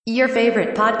Your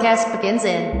favorite podcast begins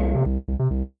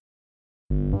in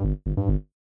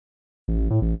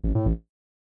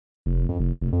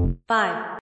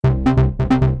 5,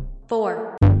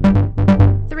 4,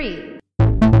 3,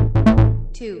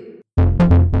 2,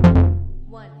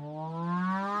 1.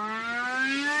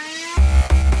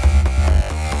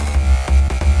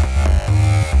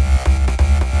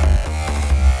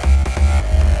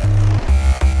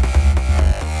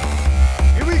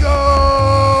 Here we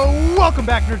go! Welcome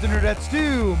back, Nerds and Nerdettes,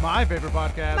 to my favorite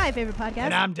podcast. My favorite podcast.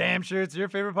 And I'm damn sure it's your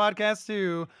favorite podcast,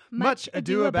 too. Much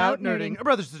Ado About Nerding. A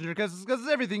brother sister because discusses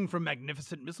everything from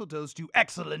magnificent mistletoes to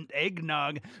excellent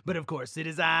eggnog. But of course, it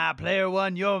is I, Player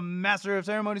One, your master of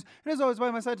ceremonies. And as always, by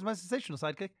my side is my sensational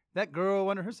sidekick, that girl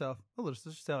wonder herself, a little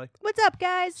sister Sally. What's up,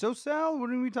 guys? So, Sal,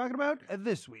 what are we talking about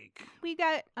this week? We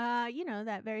got,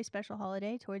 that very special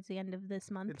holiday towards the end of this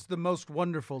month. It's the most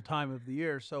wonderful time of the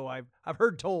year, so I've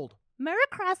heard told. Merry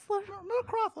Chrysler. Merry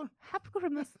Chrysler. Happy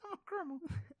Christmas. Oh,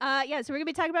 So we're going to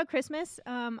be talking about Christmas.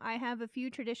 I have a few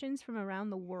traditions from around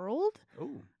the world,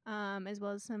 Ooh. as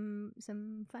well as some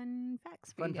fun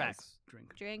facts for Fun you guys. facts.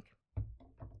 Drink.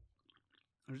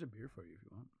 There's a beer for you if you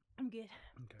want. I'm good.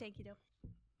 Okay. Thank you, though.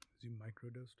 Is you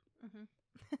microdosed?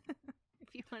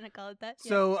 If you want to call it that.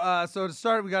 So, so to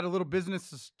start, we got a little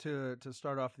business to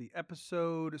start off the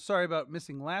episode. Sorry about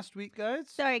missing last week, guys.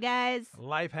 Sorry, guys.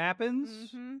 Life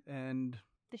happens, Mhm. and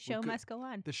The show good. must go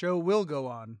on. the show will go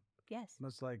on, Yes.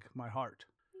 much like my heart.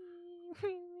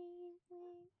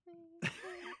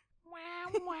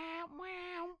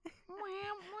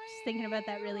 Just thinking about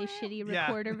that really shitty Yeah.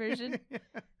 recorder version.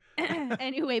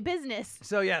 Anyway, business.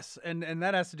 So yes, and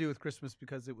that has to do with Christmas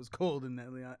because it was cold in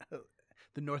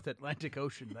the North Atlantic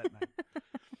Ocean that night,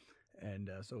 and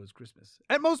so was Christmas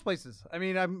at most places. I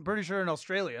mean, I'm pretty sure in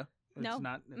Australia it's No.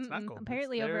 not cold.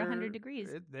 Apparently It's over there- 100 degrees.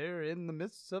 They're in the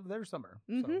midst of their summer.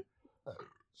 Mhm. So,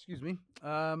 excuse me.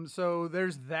 So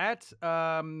there's that.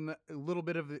 A little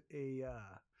bit of a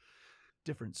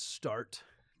different start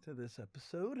to this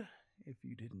episode. If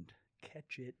you didn't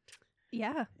catch it,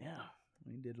 Yeah. yeah,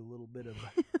 we did a little bit of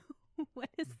What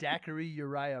is Daiquiri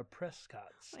Uriah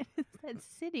Prescott's. What is that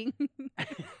sitting?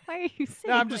 Why are you sitting?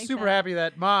 No, I'm just like super that? happy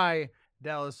that my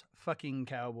Dallas fucking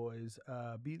Cowboys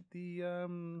beat the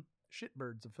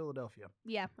shitbirds of Philadelphia.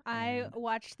 Yeah, I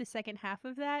watched the second half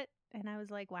of that, and I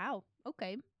was like, "Wow,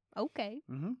 okay,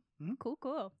 Mm-hmm.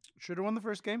 cool." Should have won the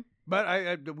first game,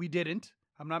 but we didn't.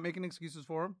 I'm not making excuses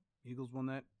for them. Eagles won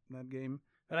that game,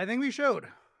 but I think we showed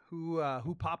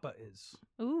who Papa is.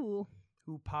 Ooh,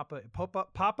 Who Papa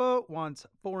wants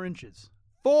 4 inches.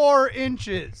 4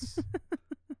 inches.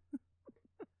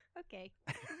 okay.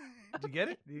 Did you get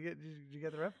it? Did you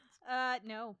get the reference?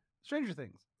 No. Stranger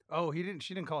Things. Oh, she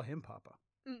didn't call him Papa.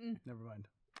 Mm-mm. Never mind.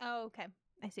 Oh, okay.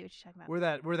 I see what you're talking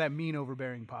about. We're that mean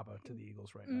overbearing Papa to the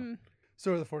Eagles right now. Mm,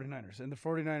 So are the 49ers, and the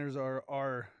 49ers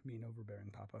are mean overbearing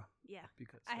Papa yeah,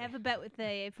 because I have a bet with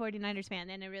the 49ers fan,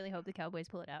 and I really hope the Cowboys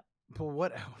pull it out. pull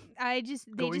what out? They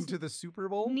Going just to the Super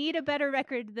Bowl need a better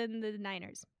record than the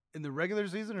Niners in the regular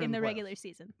season or in the playoffs? regular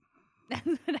season. That's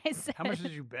what I said. How much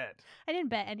did you bet? I didn't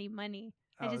bet any money.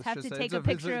 I Oh, just it's have to a- take it's a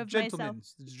picture it's of myself.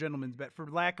 It's a gentleman's bet. For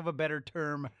lack of a better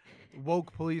term,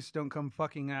 woke police don't come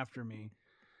fucking after me.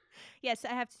 Yes, I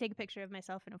have to take a picture of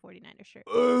myself in a 49er shirt.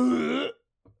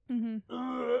 hmm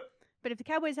But if the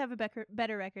Cowboys have a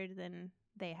better record, then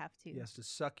they have to. He has to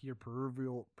suck your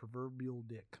proverbial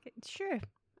dick. Sure.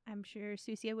 I'm sure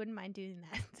Susia wouldn't mind doing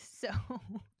that. So,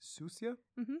 Susia?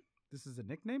 Mhm. This is a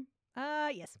nickname?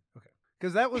 yes.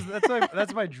 Because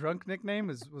that's my drunk nickname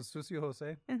was Susia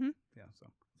Jose. Mhm. Yeah, so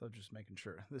just making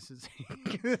sure this is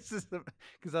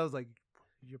because I was like,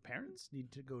 your parents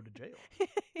need to go to jail.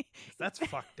 'Cause that's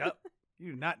fucked up.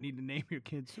 You do not need to name your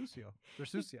kid Susia or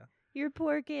Susia. Your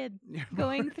poor kid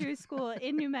going through school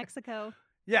in New Mexico.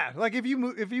 Yeah, like if you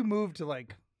move to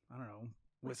like I don't know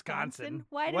Wisconsin.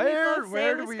 Why do we both say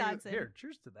where do Wisconsin? Here,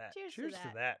 cheers to that. Cheers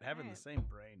to that. Having All the same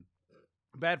brain.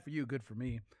 Bad for you, good for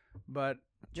me. But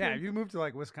yeah, True. if you move to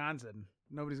like Wisconsin,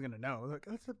 nobody's gonna know. Like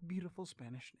that's a beautiful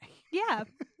Spanish name. Yeah.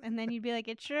 And then you'd be like,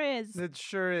 it sure is. It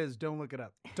sure is. Don't look it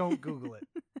up. Don't Google it.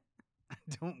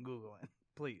 Don't Google it,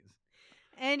 please.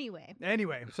 Anyway.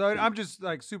 Anyway, so I'm just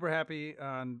like super happy,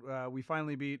 and we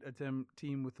finally beat a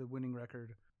team with a winning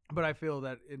record. But I feel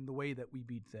that in the way that we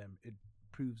beat them, it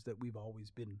proves that we've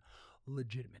always been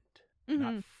legitimate,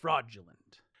 not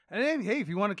fraudulent. And then, hey, if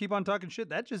you want to keep on talking shit,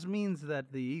 that just means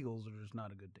that the Eagles are just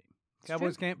not a good team.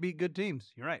 Cowboys can't beat good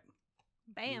teams. You're right.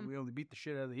 Bam. We only beat the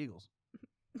shit out of the Eagles.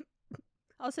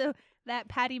 Also, that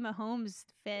Patty Mahomes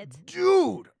fit.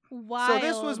 Dude! Wild. So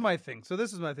this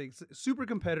is my thing. Super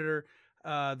competitor.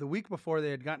 The week before,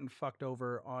 they had gotten fucked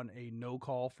over on a no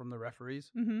call from the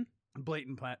referees. Mm-hmm.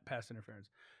 Blatant pass interference.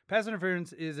 Pass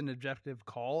interference is an objective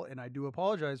call, and I do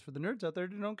apologize for the nerds out there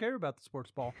who don't care about the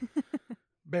sports ball.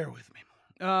 Bear with me.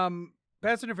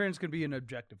 Pass interference can be an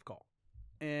objective call.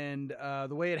 And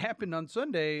the way it happened on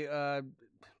Sunday,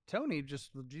 Tony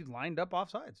just lined up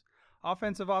offsides.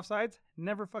 Offensive offsides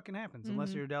never fucking happens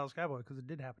unless you're a Dallas Cowboy, because it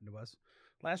did happen to us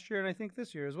last year and I think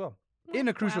this year as well. In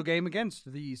a crucial game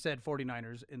against the said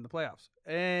 49ers in the playoffs.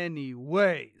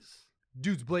 Anyways,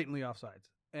 dude's blatantly offsides.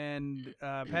 And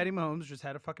Patty Mahomes just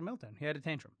had a fucking meltdown. He had a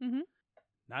tantrum. Mm-hmm.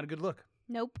 Not a good look.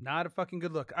 Nope. Not a fucking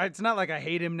good look. It's not like I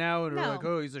hate him now and No. like,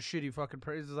 oh, he's a shitty fucking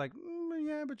person. It's like,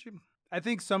 yeah, but you... I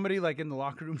think somebody like in the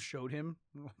locker room showed him.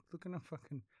 Look at him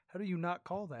fucking... How do you not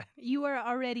call that? You are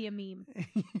already a meme.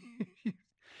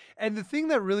 And the thing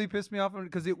that really pissed me off,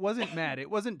 because it wasn't mad. It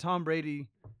wasn't Tom Brady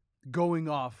going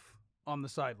off on the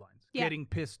sidelines, getting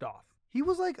pissed off. He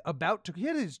was like about to... He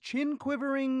had his chin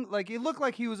quivering. Like, it looked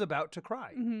like he was about to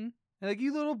cry. Mm-hmm. Like,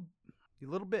 you little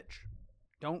bitch.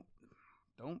 Don't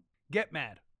get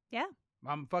mad. Yeah.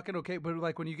 I'm fucking okay. But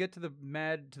like when you get to the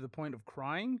mad to the point of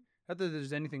crying, not that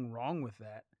there's anything wrong with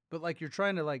that. But like you're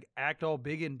trying to like act all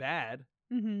big and bad.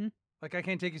 Mm-hmm. Like I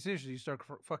can't take you seriously. You start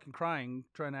fucking crying,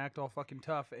 trying to act all fucking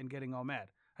tough and getting all mad.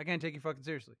 I can't take you fucking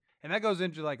seriously. And that goes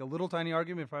into like a little tiny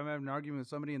argument. If I'm having an argument with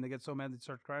somebody and they get so mad they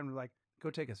start crying, we're like, go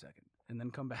take a second and then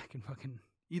come back and fucking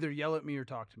either yell at me or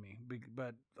talk to me.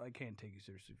 But I can't take you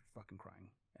seriously for fucking crying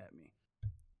at me,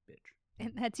 bitch.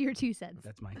 And that's your 2 cents.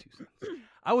 That's my 2 cents.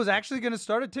 I was actually going to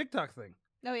start a TikTok thing.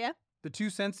 Oh, yeah? The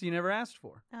 2 cents you never asked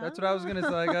for. That's what I was going to say.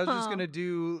 Like, I was just going to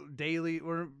do daily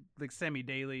or like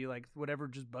semi-daily, like whatever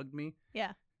just bugged me.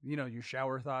 Yeah. You know, your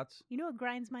shower thoughts. You know what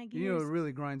grinds my gears? You know what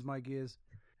really grinds my gears?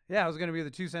 Yeah, I was going to be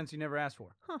the 2 cents you never asked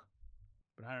for. Huh.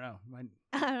 But I don't know.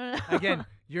 I don't know. Again,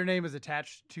 your name is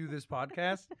attached to this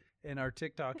podcast, and our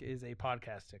TikTok is a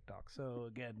podcast TikTok. So,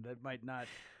 again, that might not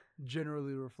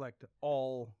generally reflect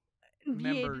all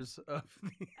members of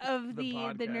the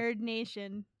podcast. The Nerd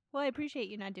Nation. Well, I appreciate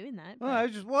you not doing that. Well, I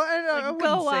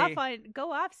wouldn't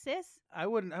go off, sis. I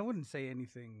wouldn't say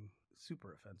anything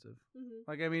super offensive. Mm-hmm.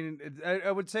 Like, I mean,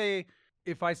 I would say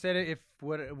if I said it, if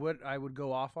what I would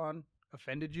go off on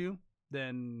offended you,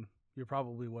 then you're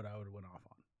probably what I would have went off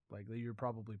on. Like, you're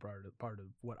probably part of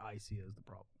what I see as the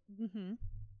problem. Mm-hmm.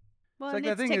 Well, It's and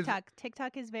like it's the thing is- TikTok.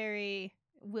 TikTok is very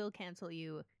will cancel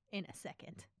you in a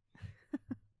second.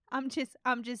 I'm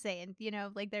just saying, you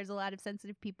know, like there's a lot of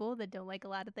sensitive people that don't like a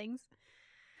lot of things,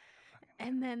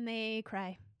 and then they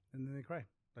cry.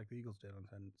 Like the Eagles did on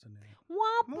Sunday night.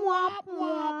 Womp womp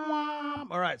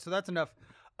womp. All right, so that's enough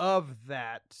of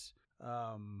that.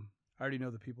 I already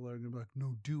know the people are gonna be like,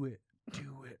 "No, do it.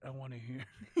 I want to hear.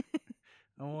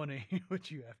 I want to hear what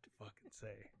you have to fucking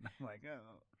say." And I'm like,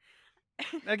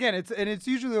 oh. Again, it's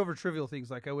usually over trivial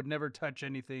things. Like I would never touch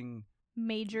anything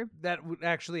Major. that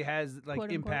actually has like Quote,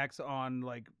 unquote. impacts on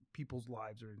like people's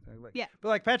lives or anything. Like, Yeah. But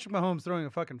like Patrick Mahomes throwing a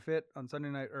fucking fit on Sunday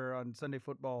night or on Sunday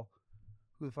football,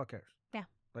 who the fuck cares? Yeah.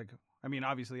 Like, I mean,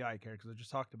 obviously I care because I just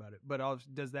talked about it. But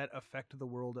does that affect the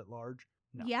world at large?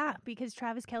 No. Yeah, because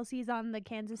Travis Kelce is on the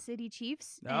Kansas City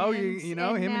Chiefs. Oh, and, you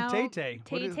know him now and Tay-Tay.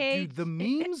 Dude, the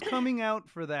memes coming out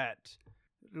for that.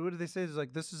 What do they say? It's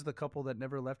like, this is the couple that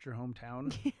never left your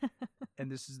hometown,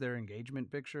 and this is their engagement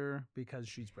picture because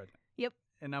she's pregnant. Yep.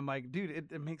 And I'm like, dude,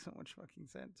 it makes so much fucking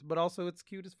sense. But also, it's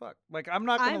cute as fuck. Like, I'm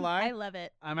not going to lie. I love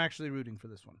it. I'm actually rooting for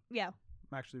this one. Yeah.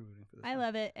 I'm actually rooting for this I one.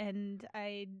 love it, and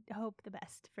I hope the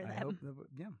best for them.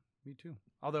 Yeah, me too.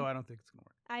 Although I don't think it's going to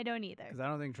work. I don't either. Because I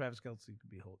don't think Travis Kelce could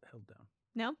be held down.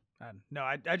 No? No,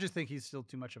 I just think he's still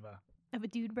too much of Of a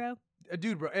dude, bro? a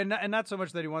dude, bro. And not so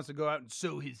much that he wants to go out and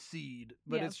sow his seed,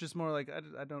 but Yeah. it's just more like,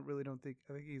 I don't think,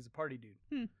 I think he's a party dude.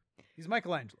 Hmm. He's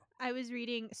Michelangelo. I was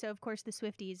reading, so of course the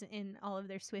Swifties, in all of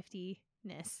their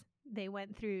Swiftiness, they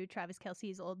went through Travis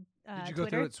Kelce's old Did you go Twitter.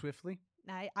 through it swiftly?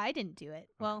 I didn't do it.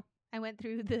 Well, I went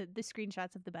through the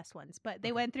screenshots of the best ones, but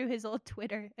they went through his old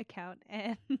Twitter account,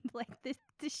 and like the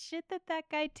shit that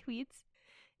guy tweets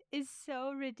is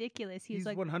so ridiculous. He's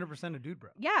like, 100% a dude, bro.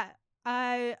 yeah,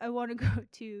 I want to go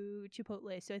to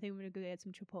Chipotle, so I think I'm gonna go get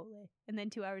some Chipotle. And then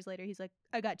 2 hours later, he's like,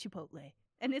 I got Chipotle,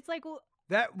 and it's like, well,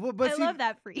 But I see, love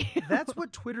that for you. that's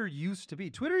what Twitter used to be.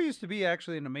 Twitter used to be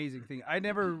actually an amazing thing. I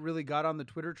never really got on the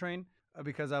Twitter train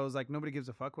because I was like, nobody gives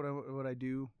a fuck what I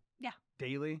do. Yeah.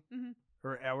 Daily Mhm.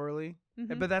 or hourly.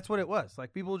 Mhm. But that's what it was.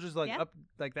 Like people just like Yeah.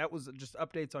 that was just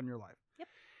updates on your life. Yep.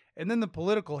 And then the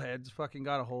political heads fucking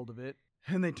got a hold of it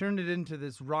and they turned it into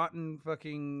this rotten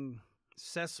fucking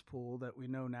cesspool that we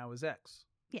know now as X.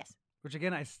 Yes. Which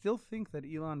again, I still think that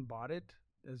Elon bought it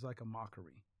as like a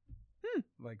mockery.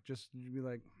 Like just to be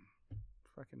like,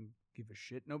 fucking give a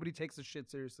shit. Nobody takes the shit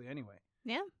seriously anyway.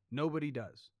 Yeah. Nobody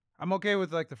does. I'm okay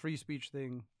with like the free speech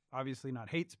thing. Obviously not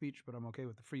hate speech, but I'm okay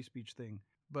with the free speech thing.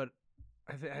 But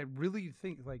I really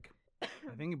think like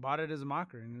I think he bought it as a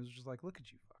mockery, and it was just like, look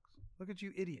at you fucks, look at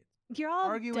you idiots, You're all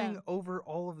arguing dumb. over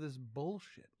all of this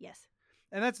bullshit. Yes.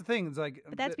 And that's the thing. It's like,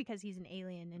 But that's because he's an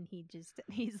alien and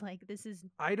he's like, this is.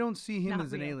 I don't see him not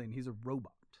as an real. alien. He's a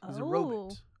robot. He's a Oh.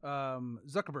 robot.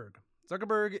 Zuckerberg.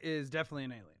 Zuckerberg is definitely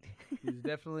an alien. He's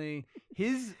definitely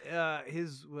his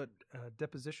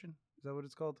deposition. Is that what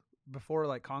it's called? Before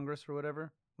like Congress or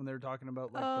whatever, when they were talking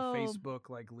about like Oh. the Facebook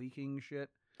like leaking shit.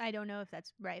 I don't know if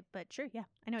that's right, but sure, yeah.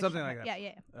 I know what Something you're like talking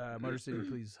that. about. Yeah. Motor City,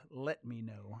 please let me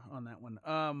know on that one.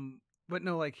 But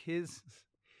no, like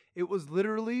it was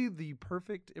literally the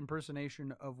perfect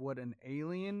impersonation of what an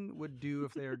alien would do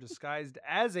if they are disguised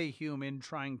as a human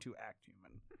trying to act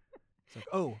human. It's like,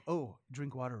 oh,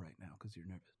 drink water right now because you're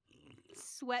nervous.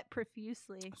 Sweat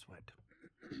profusely. Sweat.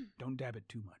 Don't dab it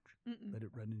too much. Mm-mm. Let it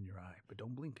run in your eye, but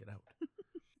don't blink it out.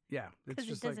 Yeah, it's Because it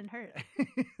just doesn't hurt.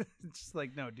 it's just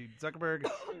like, no, dude. Zuckerberg,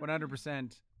 100%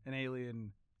 an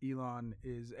alien. Elon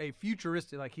is a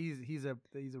futuristic, like he's a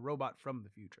robot from the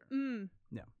future.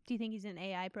 Yeah. Do you think he's an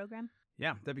AI program?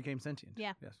 Yeah, that became sentient.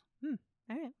 Yeah. Yes. All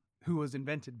right. Who was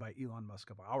invented by Elon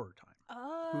Musk of our time.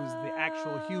 Oh. Who's the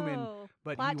actual human,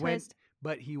 but Plot twist.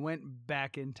 he went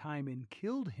back in time and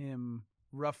killed him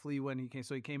roughly when he came.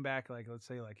 So he came back like, let's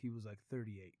say like he was like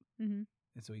 38. Mm-hmm.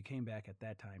 And so he came back at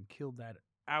that time, killed that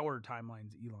our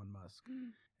timeline's Elon Musk,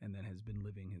 and then has been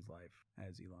living his life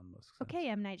as Elon Musk. since. Okay,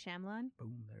 M. Night Shyamalan.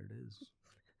 Boom, there it is.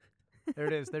 There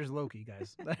it is. There's Loki,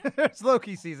 guys. There's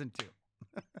Loki season 2.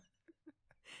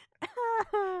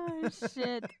 Oh,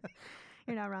 shit.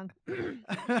 You're not wrong.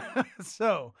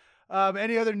 So,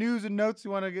 any other news and notes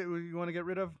you want to get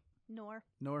rid of? Nor.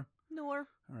 All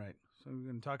right. So we're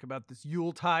going to talk about this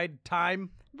Yuletide time.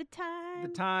 The time. The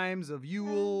times of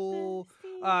Yule.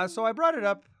 the So I brought it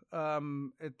up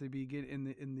at the begin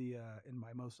in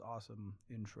my most awesome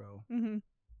intro. Mm-hmm.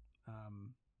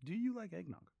 Do you like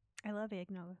eggnog? I love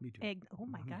eggnog. Me too. Oh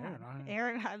my Yeah, god. no,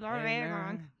 Aaron, I love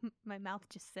eggnog. Eggnog. My mouth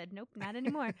just said nope, not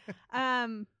anymore.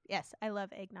 Yes, I love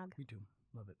eggnog. Me too.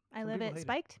 Love it. I Some love people it hate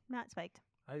spiked, not spiked.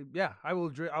 I will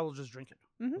drink. I will just drink it.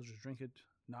 Mhm. I'll just drink it.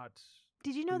 Not.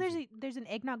 Did you know boozy. there's an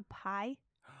eggnog pie?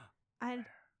 I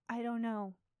don't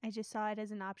know. I just saw it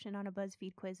as an option on a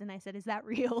BuzzFeed quiz, and I said, "Is that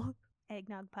real?"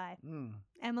 Eggnog pie.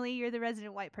 Emily, you're the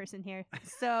resident white person here,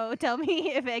 so tell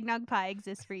me if eggnog pie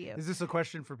exists for you. Is this a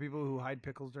question for people who hide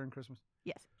pickles during Christmas?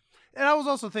 Yes. And I was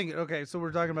also thinking, okay, so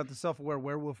we're talking about the self-aware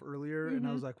werewolf earlier, and I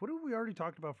Mhm. was like, what have we already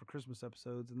talked about for Christmas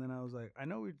episodes? And then I was like, I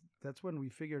know that's when we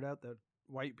figured out that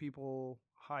white people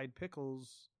hide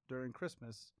pickles during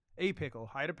Christmas. A pickle,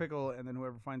 hide a pickle, and then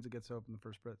whoever finds it gets to open the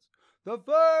first present. The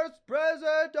first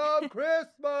present of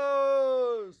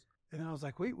Christmas! And I was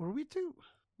like, wait, were we too?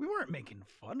 We weren't making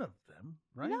fun of them,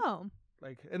 right? No.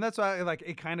 Like, and that's why, like,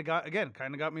 it kind of got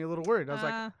me a little worried. I was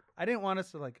like, I didn't want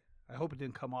us to, like, I hope it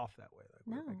didn't come off that way. Like,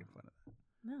 we're No. making fun of that.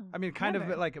 No. I mean, kind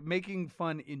never. of like making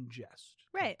fun in jest.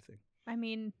 type Right. Thing. I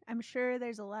mean, I'm sure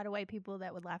there's a lot of white people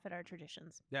that would laugh at our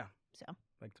traditions. Yeah. So.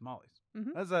 Like tamales.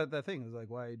 Mhm. That's that thing. It's like,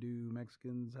 why do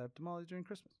Mexicans have tamales during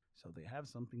Christmas? So they have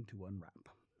something to unwrap.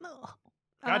 Ugh.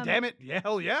 God damn it. Yeah,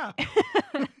 hell yeah.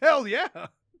 Hell yeah.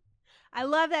 I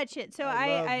love that shit. So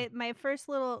I love- my first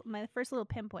little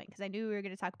pinpoint, because I knew we were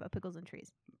going to talk about pickles and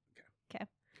trees. Okay.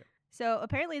 So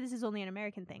apparently this is only an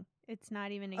American thing. It's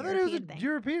not even a I thought it was European a thing.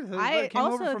 European thing. I It came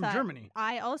also over from thought- Germany.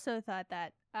 I also thought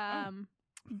that.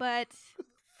 But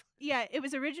yeah, it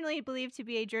was originally believed to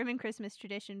be a German Christmas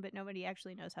tradition, but nobody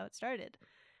actually knows how it started.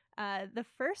 The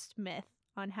first myth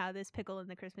on how this pickle in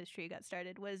the Christmas tree got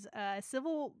started was a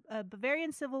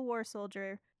Bavarian Civil War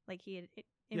soldier, like he had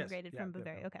immigrated from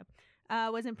Bavaria. Okay.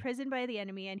 Was imprisoned by the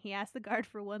enemy, and he asked the guard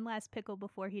for one last pickle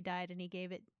before he died, and it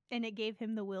gave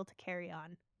him the will to carry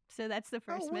on. So that's the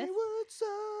first myth.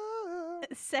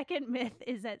 Second myth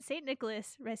is that Saint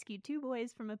Nicholas rescued 2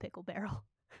 boys from a pickle barrel.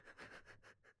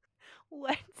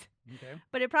 What? Okay.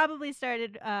 But it probably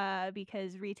started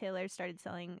because retailers started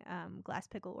selling glass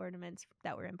pickle ornaments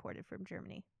that were imported from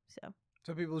Germany.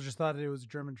 So people just thought it was a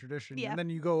German tradition. Yeah. And then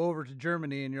you go over to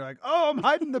Germany and you're like, oh, I'm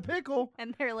hiding the pickle.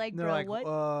 And they're like, And they're bro, like,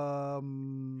 what?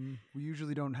 We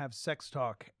usually don't have sex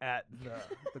talk at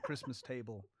the Christmas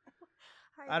table.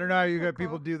 I don't know how you got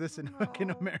people do this in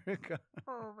fucking America.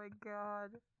 Oh my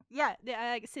god. Yeah,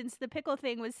 since the pickle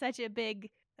thing was such a big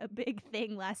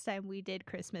thing last time we did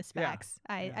Christmas Yeah, facts,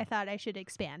 I thought I should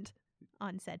expand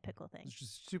on said pickle thing. It's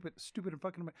just stupid and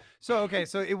fucking. So okay,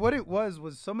 so what it was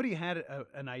somebody had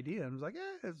an idea and was like,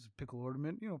 yeah, it's a pickle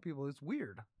ornament. You know, people, it's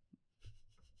weird.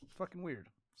 It's fucking weird.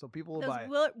 So people will Those buy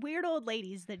it. weird old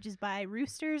ladies that just buy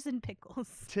roosters and pickles.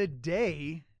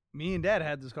 Today, me and Dad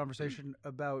had this conversation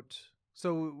about.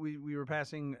 So we were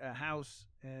passing a house,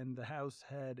 and the house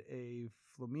had a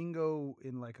flamingo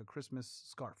in like a Christmas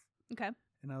scarf. Okay.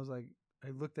 And I was like, I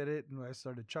looked at it and I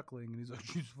started chuckling, and he's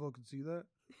like, "You fucking see that?"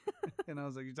 And I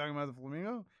was like, "You talking about the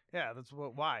flamingo?" Yeah, that's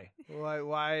what. Why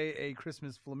a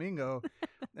Christmas flamingo?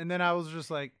 And then I was just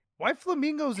like, why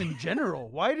flamingos in general?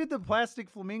 Why did the plastic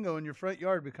flamingo in your front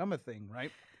yard become a thing,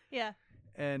 right? Yeah.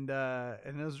 And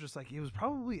it was just like, it was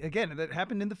probably, again, that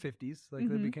happened in the 50s, like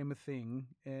that became a thing,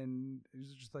 and it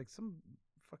was just like some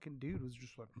fucking dude was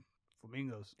just like,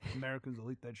 flamingos, Americans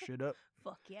will eat that shit up.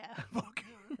 Fuck yeah. Fuck.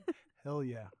 Hell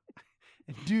yeah.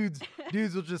 And dudes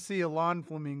will just see a lawn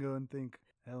flamingo and think,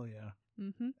 hell yeah.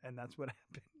 Mm-hmm. And that's what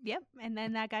happened. Yep. And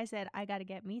then that guy said, I got to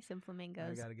get me some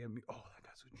flamingos. I gotta get me. Oh, that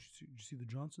guy's. Did you see the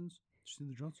Johnsons? Did you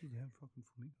see the Johnsons? They have fucking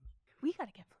flamingos. We got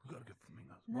to get We flamingos. gotta get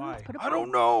flamingos. No, Why? let's put a I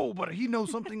don't know, but he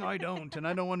knows something I don't, and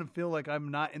I don't want to feel like I'm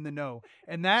not in the know.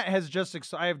 And that has just.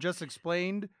 I have just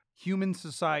explained human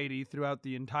society throughout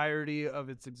the entirety of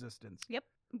its existence. Yep.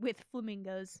 With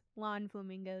flamingos. Lawn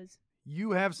flamingos.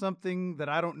 You have something that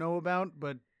I don't know about,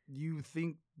 but you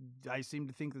think I seem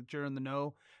to think that you're in the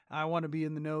know. I want to be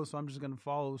in the know, so I'm just going to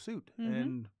follow suit.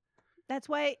 And that's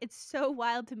why it's so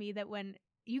wild to me that when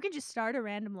you can just start a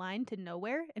random line to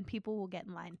nowhere and people will get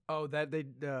in line. oh, that they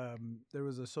there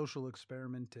was a social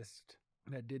experimentist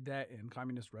that did that in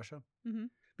communist Russia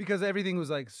because everything was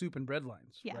like soup and bread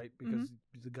lines, right? Because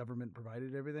the government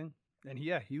provided everything, and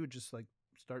he would just like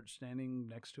start standing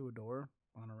next to a door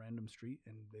on a random street,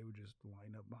 and they would just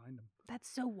line up behind him. That's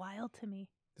so wild to me.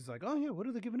 It's like, oh yeah, what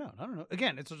are they giving out? I don't know.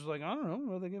 Again, it's just like, I don't know,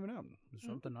 what are they giving out? It's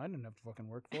something I didn't have to fucking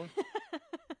work for.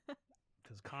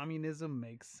 Because communism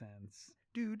makes sense.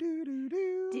 Do do do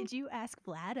do. Did you ask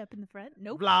Vlad up in the front?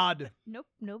 Nope. Vlad. Nope.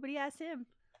 Nobody asked him.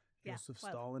 Yeah, Joseph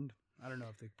wild. Stalin. I don't know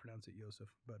if they pronounce it Joseph,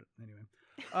 but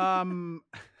anyway.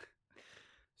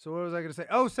 So what was I going to say?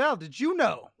 Oh, Sal, did you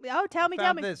know? Oh, tell me.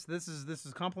 This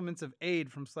is compliments of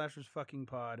aid from Slashers Fucking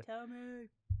Pod. Tell me.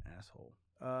 Asshole.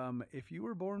 If you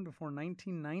were born before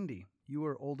 1990, you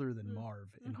were older than Marv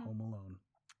in Home Alone.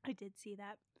 I did see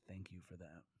that. Thank you for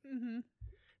that. Mm-hmm.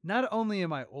 Not only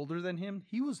am I older than him,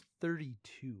 he was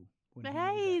 32 when But he hey,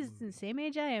 made that he's movie. the same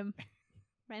age I am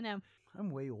right now.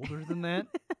 I'm way older than that.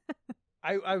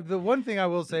 I the one thing I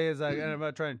will say is and I'm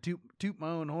not trying to toot my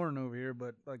own horn over here,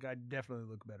 but like I definitely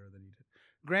look better than he did.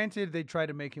 Granted, they try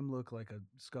to make him look like a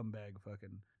scumbag,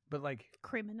 but like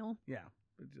Criminal. yeah.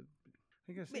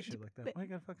 I gotta say shit like that. Why you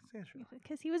gotta fucking say shit?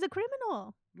 Because he was a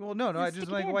criminal. Well, no, He's I a just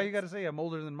sticky like why you bandits. gotta say I'm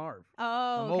older than Marv.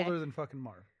 Oh, I'm okay. older than fucking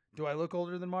Marv. Do I look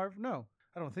older than Marv? No,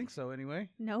 I don't think so. Anyway.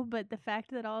 No, but the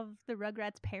fact that all of the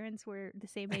Rugrats' parents were the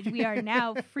same age we are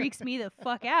now freaks me the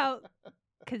fuck out.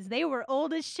 Because they were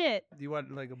old as shit. Do you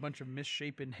want like a bunch of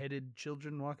misshapen headed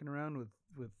children walking around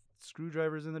with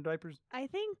screwdrivers in their diapers? I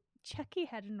think Chucky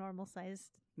had a normal sized.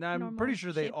 No, I'm normal pretty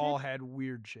sure they shaped all head? had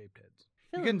weird shaped heads.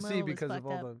 Philip You couldn't see Merle was because of fucked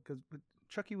all up. but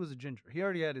Chucky was a ginger. He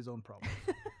already had his own problems.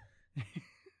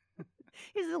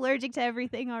 He's allergic to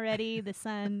everything already. The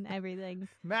sun, everything.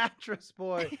 Mattress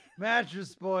boy,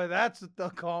 mattress boy. That's what they'll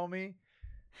call me.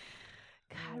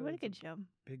 God, what a good show.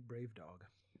 Big brave dog.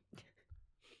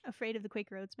 Afraid of the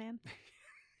Quaker Oats man?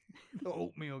 The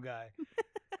oatmeal guy.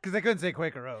 Because I couldn't say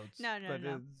Quaker Oats. No. But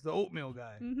it's the oatmeal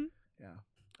guy. Mm-hmm.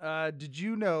 Yeah. Did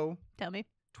you know Tell me.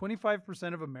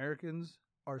 25% of Americans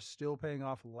are still paying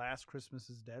off last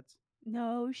Christmas's debts?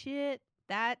 No shit.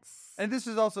 That's. And this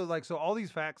is also like, so all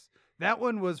these facts, that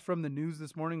one was from the news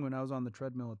this morning when I was on the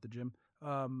treadmill at the gym.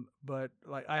 But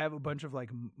like I have a bunch of like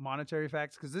monetary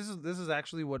facts because this is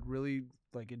actually what really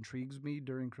like intrigues me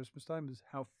during Christmas time is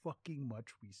how fucking much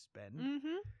we spend.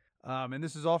 Mm-hmm. And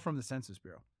this is all from the Census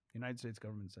Bureau, United States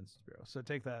Government Census Bureau. So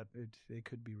take that. It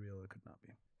could be real. It could not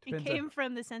be. It came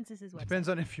from the census's website. Depends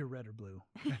on if you're red or blue.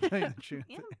 I tell you the truth.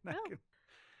 Yeah, And I no. could-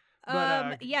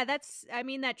 But, Yeah,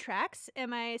 that tracks.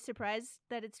 Am I surprised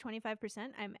that it's 25%?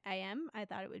 I am. I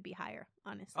thought it would be higher,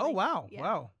 honestly. oh wow, Yeah.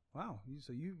 wow.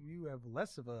 So you have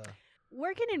less of a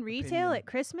Working in retail Opinion. at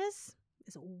Christmas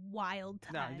is a wild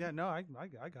no. time. Yeah, no. I got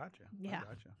you. Yeah.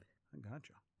 I got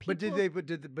you. But did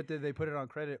they put it on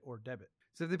credit or debit?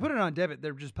 So if they put it on debit,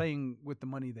 they're just paying with the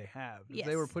money they have. If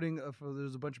they were Yes. putting, if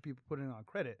there's a bunch of people putting it on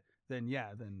credit, then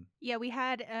Yeah, we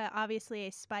had obviously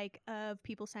a spike of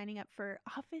people signing up for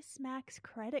Office Max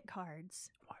credit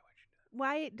cards. why would you do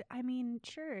Why? I mean,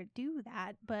 sure, do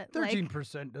that, but that? like,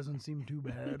 13% doesn't seem too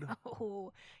bad.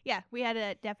 oh, yeah, we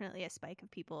had definitely a spike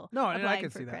of people No, and I applying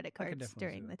could for see that. credit I could cards definitely see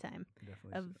during the that. time Could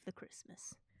definitely of see the Christmas.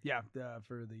 that. Yeah,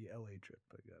 for the LA trip,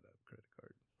 I got a credit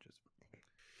card. Just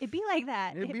It'd be like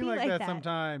that. It'd be like that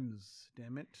sometimes.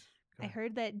 Damn it. I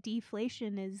heard that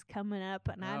deflation is coming up,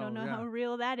 and I don't know yeah. how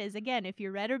real that is. Again, if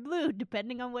you're red or blue,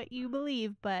 depending on what you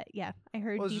believe. But yeah, I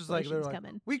heard Well, it's just like deflation's they're like,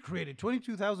 coming. we created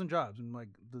 22,000 jobs. And like,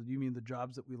 you mean the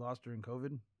jobs that we lost during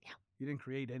COVID? Yeah. You didn't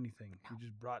create anything. No. You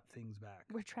just brought things back.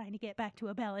 We're trying to get back to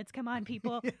a balance. Come on,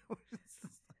 people. Yeah,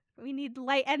 We need the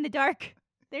light and the dark.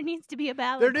 There needs to be a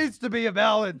balance. there needs to be a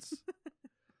balance.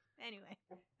 Anyway,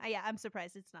 yeah, I'm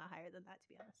surprised it's not higher than that, to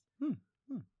be honest.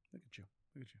 Look at you.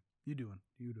 Look at you. You doing.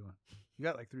 You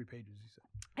got like 3 pages, you said.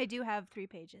 I do have 3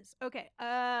 pages. Okay,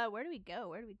 where do we go?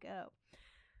 We're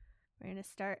going to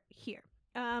start here.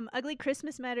 Ugly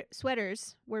Christmas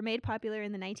sweaters were made popular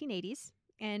in the 1980s,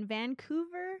 and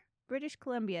Vancouver, British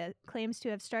Columbia, claims to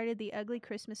have started the ugly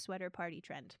Christmas sweater party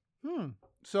trend.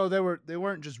 So they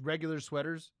weren't just regular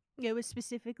sweaters? It was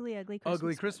specifically ugly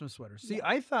Christmas sweaters. See, Yeah.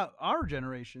 I thought our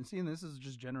generation, and this is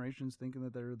just generations thinking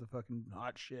that they're the fucking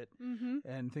hot shit Mm-hmm.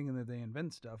 and thinking that they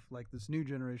invent stuff. Like this new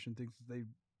generation thinks that they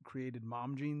created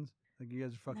mom jeans. Like you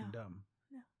guys are fucking dumb.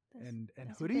 No. And those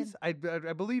have hoodies. I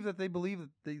believe that they believe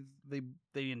that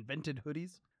they invented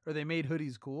hoodies or they made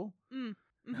hoodies cool. Mm-hmm.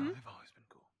 No, they've always been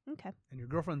cool. Okay. And your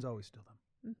girlfriend's always still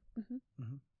them.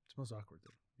 Mm-hmm. It's most awkward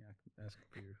though. Yeah, I can ask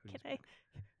for your hoodies. Can I?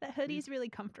 That hoodie's really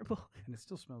comfortable. And it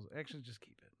still smells. Actually, just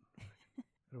keep it. I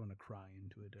don't want to cry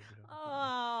into it.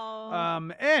 Oh.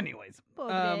 Anyways. Poor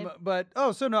babe. But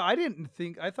so no,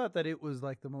 I thought that it was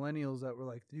like the millennials that were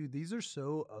like, dude, these are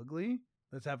so ugly.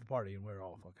 Let's have a party and wear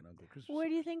all fucking ugly Christmas. Where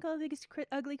do you think all these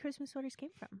ugly Christmas sweaters came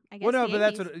from? I guess. Well, no, the but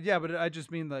that's 80s. what. Yeah, but I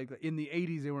just mean like in the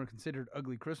 80s they weren't considered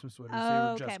ugly Christmas sweaters. They Oh,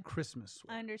 were okay. just Christmas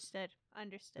sweaters. Understood.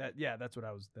 That's what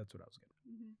I was getting.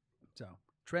 Mm-hmm. So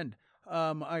trend.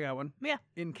 I got one. Yeah.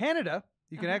 In Canada,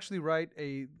 you can Uh-huh. actually write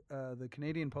the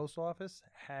Canadian Postal Office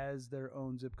has their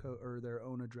own zip code or their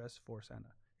own address for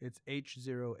Santa. It's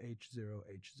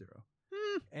H0H0H0.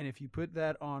 And if you put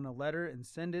that on a letter and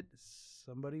send it,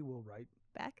 somebody will write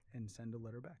Back. and send a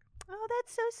letter back. Oh,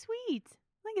 that's so sweet.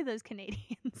 Look at those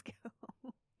Canadians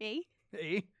go. Hey,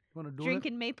 Hey, want to do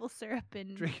drinking maple syrup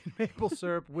and Drinking maple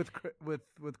syrup with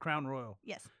Crown Royal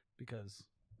yes. because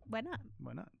Why not?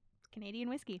 why not? It's Canadian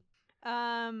whiskey.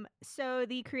 So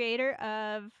the creator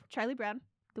of Charlie Brown,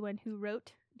 the one who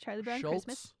wrote Charlie Brown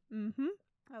Christmas. Mm-hmm.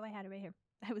 Oh, I had it right here.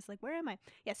 I was like, where am I?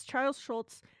 Yes, Charles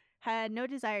Schultz had no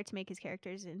desire to make his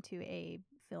characters into a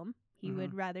film. He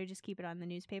would rather just keep it on the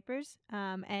newspapers.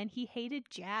 And he hated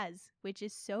jazz, which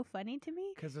is so funny to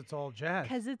me. Because it's all jazz.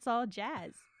 Because it's all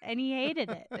jazz. And he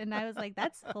hated it. And I was like,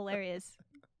 that's hilarious.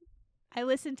 I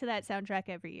listen to that soundtrack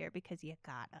every year because you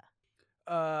gotta.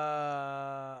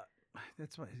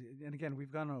 That's why. And again,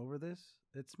 we've gone over this.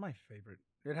 It's my favorite.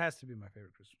 It has to be my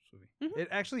favorite Christmas movie. Mhm. It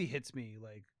actually hits me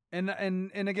like, and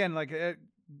again, like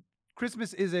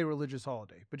Christmas is a religious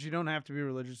holiday, but you don't have to be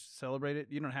religious to celebrate it.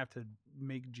 You don't have to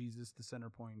make Jesus the center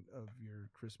point of your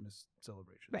Christmas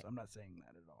celebrations. Right. I'm not saying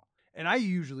that at all. And I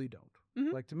usually don't.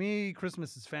 Mhm. Like to me,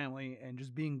 Christmas is family and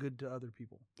just being good to other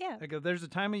people. Yeah. Like if there's a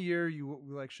time of year you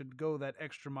like should go that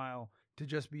extra mile to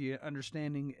just be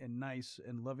understanding and nice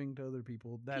and loving to other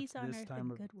people. That's Peace on this earth time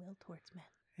and of goodwill towards men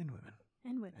and women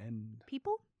and women. and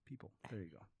People? people. There you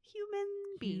go. Human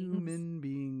beings. Human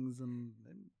beings and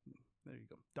there you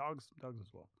go. Dogs as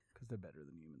well because they're better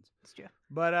than humans. It's true.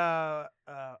 But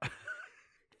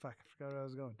fuck, I forgot where I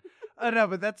was going. No,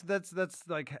 but that's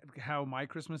like how my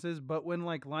Christmas is. But when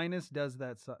like Linus does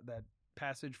that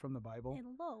passage from the Bible,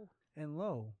 And lo.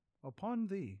 lo, upon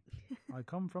thee, I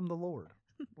come from the Lord.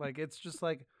 Like it's just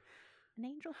like An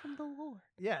angel from the Lord.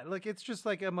 yeah, like it's just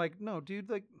like I'm like no, dude,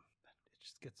 like it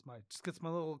just gets my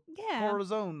little Yeah.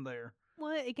 cortisone there.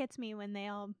 Well, it gets me when they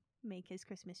all make his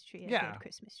Christmas tree a Yeah. good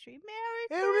Christmas tree.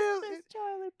 Merry It really- Christmas,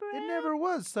 Charlie Brown. It never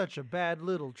was such a bad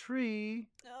little tree.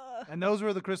 Ugh. And those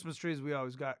were the Christmas trees we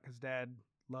always got because Dad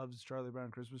loves Charlie Brown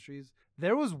Christmas trees.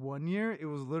 There was one year it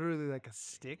was literally like a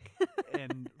stick,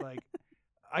 and like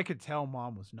I could tell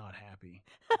Mom was not happy.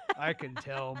 I could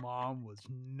tell Mom was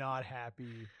not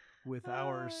happy with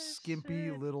our Oh, skimpy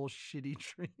shit. little shitty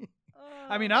tree. Ugh.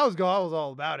 I mean, I was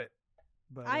all about it.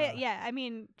 But I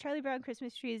mean, Charlie Brown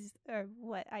Christmas trees are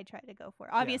what I try to go for.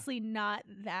 Obviously, not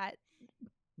that.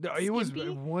 no, it was skimpy?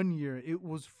 one year. It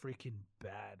was freaking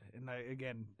bad, and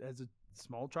again, as a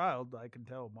small child, I can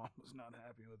tell Mom was not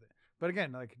happy with it. But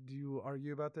again, like, do you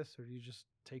argue about this, or do you just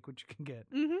take what you can get?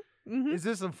 Mm-hmm. Mm-hmm. Is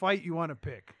this a fight you want to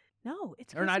pick, No,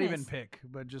 it's or not even Christmas. pick,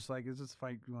 but just like, is this a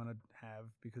fight you want to have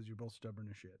because you're both stubborn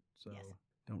as shit? So Yes.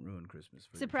 don't ruin Christmas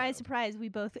for Surprise, surprise! We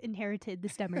both inherited the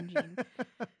stubborn gene.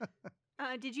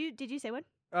 Did you say one?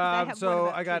 'Cause I have one So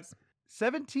about I got trees.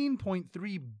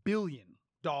 $17.3 billion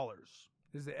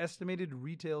This is the estimated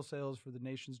retail sales for the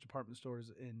nation's department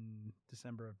stores in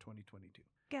December of 2022.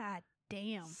 God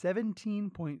damn.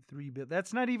 17.3 billion.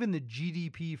 That's not even the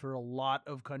GDP for a lot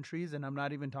of countries, and I'm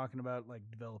not even talking about like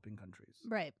developing countries.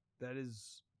 Right. That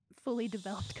is Fully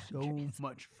developed countries. So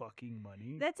much fucking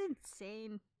money. That's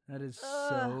insane. That is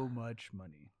so much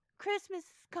money. Christmas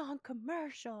has gone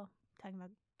commercial. Talking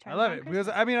about I love it because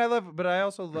I love it, but I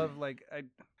also love like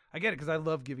I get it because I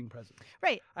love giving presents.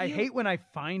 Right. I hate when I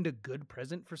find a good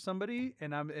present for somebody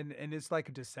and it's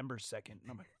like December 2nd and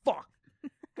I'm like, fuck,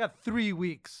 got 3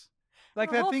 weeks.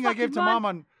 Like that thing I gave to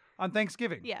mom on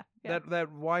Thanksgiving. Yeah.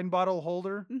 That wine bottle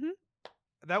holder. Mm-hmm.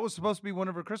 That was supposed to be one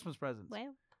of her Christmas presents.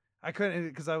 Well, I couldn't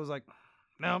because I was like,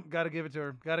 no, got to give it to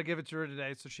her. Got to give it to her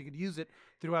today so she could use it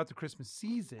throughout the Christmas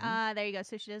season. there you go.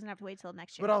 So she doesn't have to wait till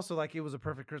next year. But also, like, it was a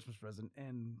perfect Christmas present,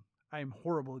 and I'm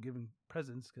horrible at giving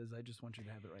presents because I just want you to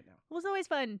have it right now. Well, it's always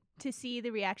fun to see the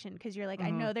reaction because you're like,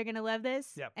 I know they're going to love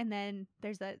this. Yep. And then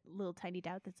there's that little tiny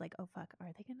doubt that's like, oh, fuck,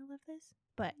 are they going to love this?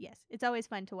 But yes, it's always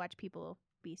fun to watch people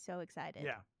be so excited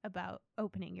about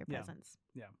opening your presents.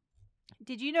 Yeah.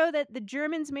 Did you know that the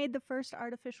Germans made the first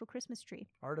artificial Christmas tree?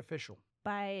 Artificial.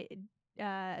 By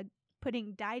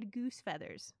putting dyed goose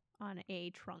feathers on a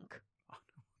trunk.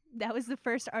 That was the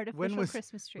first artificial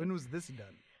Christmas tree. When was this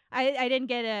done? I didn't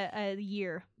get a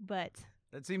year, but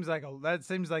that seems like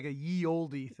a ye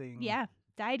oldie thing. Yeah,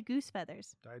 dyed goose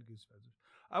feathers. Dyed goose feathers.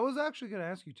 I was actually going to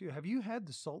ask you too. Have you had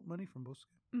the salt money from Bosque?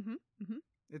 Mm-hmm. Mm-hmm.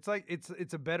 It's like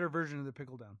it's a better version of the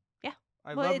pickle down. Yeah.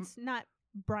 Well, it's not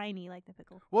briny like the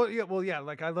pickle. Well, yeah.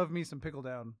 Like I love me some pickle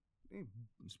down. Hey,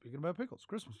 speaking about pickles,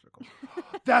 Christmas pickles.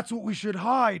 That's what we should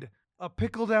hide. A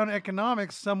pickle down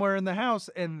economics somewhere in the house,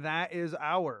 and that is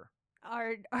our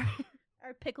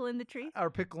pickle in the tree. Our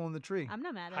pickle in the tree. I'm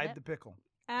not mad at it. Hide the pickle.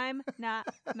 I'm not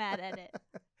mad at it.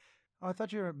 Oh, I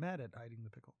thought you were mad at hiding the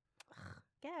pickle.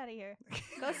 Get out of here.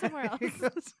 Go somewhere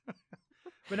else.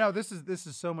 But no, this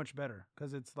is so much better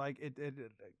because it's like it.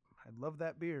 I love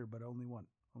that beer, but only one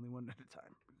at a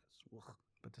time.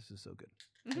 But this is so good.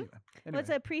 Mm-hmm. Anyway. Well, it's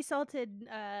a pre-salted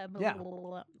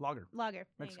lager.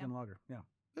 Mexican lager. Yeah.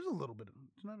 There's a little bit of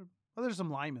it's not a, there's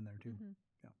some lime in there too. Mm-hmm.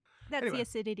 Yeah. That's the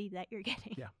acidity that you're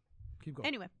getting. Yeah. Keep going.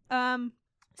 Anyway,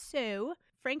 so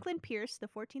Franklin Pierce, the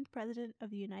 14th president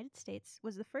of the United States,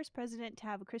 was the first president to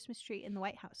have a Christmas tree in the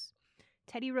White House.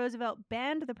 Teddy Roosevelt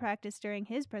banned the practice during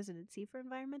his presidency for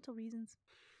environmental reasons.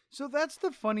 So that's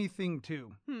the funny thing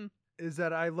too. Is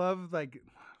that I love I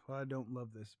don't love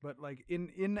this, but like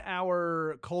in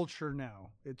our culture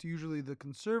now, it's usually the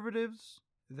conservatives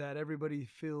that everybody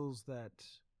feels that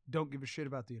don't give a shit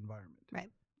about the environment.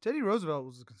 Right. Teddy Roosevelt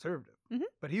was a conservative,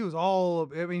 but he was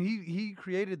he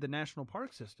created the national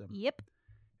park system. Yep.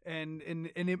 And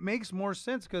it makes more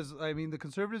sense because, I mean, the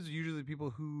conservatives are usually people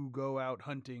who go out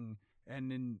hunting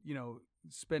and then,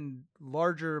 spend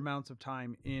larger amounts of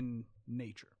time in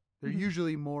nature. They're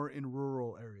usually more in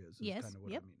rural areas is kind of what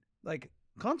I mean. Like,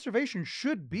 conservation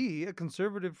should be a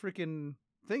conservative freaking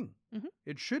thing.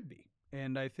 It should be.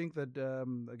 And I think that,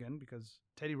 again, because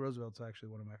Teddy Roosevelt's actually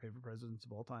one of my favorite presidents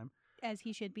of all time. As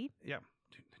he should be. Yeah.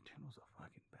 Dude, the dude was a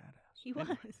fucking badass. He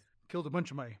was. Killed a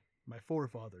bunch of my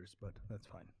forefathers, but that's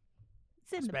fine.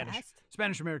 It's in the past.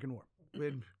 Spanish-American War.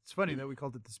 It's funny that we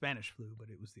called it the Spanish flu, but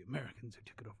it was the Americans who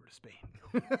took it over to Spain.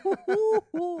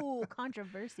 Ooh,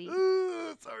 controversy.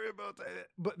 Sorry about that.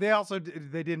 But they also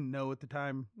they didn't know at the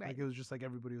time. Right. Like it was just like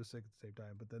everybody was sick at the same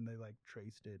time. But then they like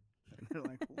traced it, and they're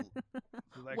like, "This is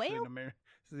actually this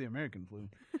is the American flu."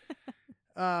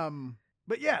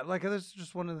 But yeah, like that's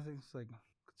just one of the things. Like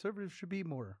conservatives should be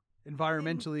more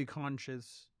environmentally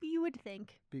conscious. You would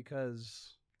think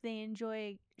because they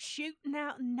enjoy shooting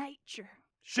out in nature.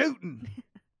 Shooting.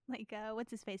 Like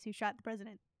what's his face? Who shot the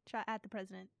president? Shot at the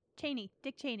president. Cheney.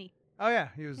 Dick Cheney. Oh yeah,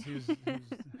 he was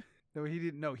no, he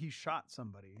didn't. No, he shot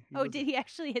somebody. Did he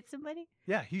actually hit somebody?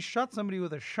 Yeah, he shot somebody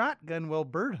with a shotgun while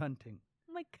bird hunting.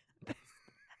 Oh my god,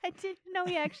 I didn't know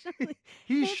he actually.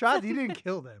 He didn't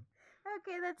kill them.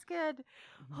 Okay, that's good.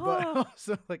 But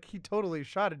also, like, he totally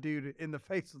shot a dude in the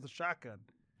face with a shotgun.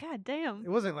 God damn. It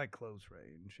wasn't like close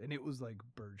range, and it was like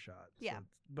birdshot. Yeah. So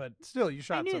but still, you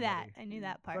shot somebody. I knew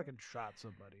that part. You fucking shot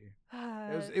somebody.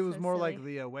 It was more like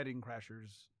the Wedding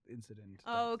Crashers incident.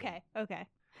 Oh, okay. Thing. Okay.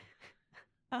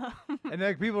 And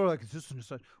like people are like, "Is this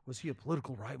was he a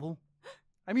political rival?"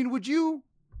 I mean, would you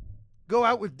go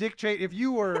out with Dick Cheney if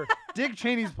you were Dick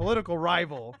Cheney's political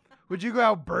rival? Would you go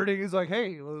out birding? He's like,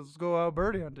 "Hey, let's go out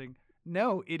birdie hunting."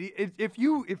 No, if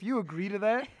you agree to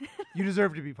that, you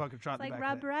deserve to be fucking shot in the like back.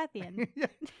 Rob of Baratheon. Yeah.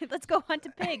 Let's go hunt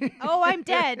a pig. Oh, I'm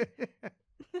dead.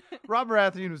 Rob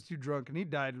Baratheon was too drunk, and he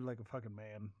died like a fucking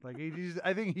man. Like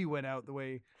I think he went out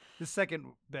the second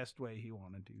best way he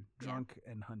wanted to, drunk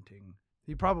and hunting.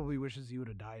 He probably wishes he would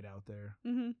have died out there.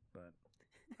 Mm-hmm. But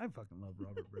I fucking love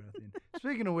Robert Baratheon.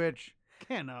 Speaking of which,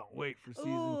 cannot wait for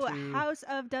season 2. House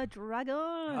of the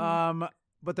Dragon.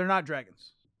 But they're not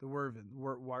dragons. The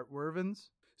Wyverns.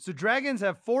 So dragons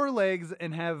have 4 legs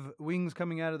and have wings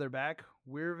coming out of their back.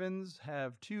 Wyverns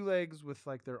have 2 legs with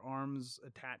like their arms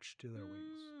attached to their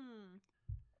wings.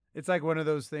 It's like one of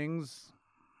those things.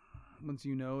 Once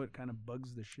you know, it kind of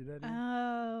bugs the shit out of you.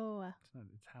 Oh.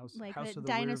 It's like House the of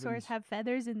the dinosaurs Wyverns. have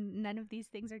feathers and none of these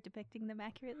things are depicting them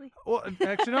accurately. Well,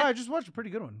 actually, no. I just watched a pretty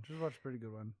good one.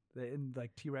 And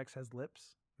like T-Rex has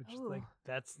lips, which is like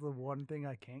that's the one thing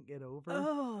I can't get over. Is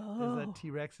that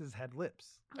T-Rexes had lips,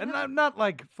 and I'm not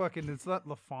like fucking. It's not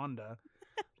LaFonda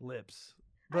lips,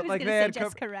 I but was like gonna they say had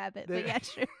Jessica Rabbit, but yeah,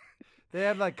 sure. they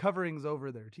had like coverings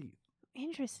over their teeth.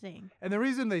 Interesting. And the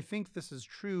reason they think this is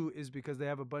true is because they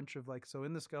have a bunch of like, so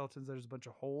in the skeletons, there's a bunch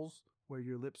of holes where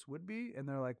your lips would be. And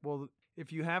they're like, well,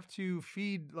 if you have to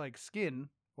feed like skin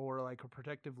or like a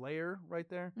protective layer right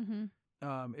there,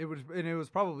 it was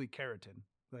probably keratin,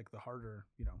 like the harder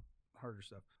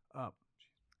stuff.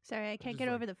 Sorry, I can't just get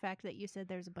like- over the fact that you said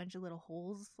there's a bunch of little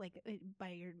holes like by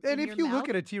your. And in if your you look mouth.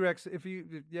 at a T-Rex, if you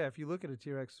look at a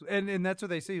T-Rex, and that's what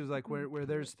they say is like where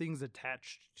there's things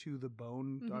attached to the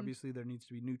bone, obviously there needs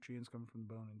to be nutrients coming from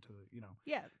the bone into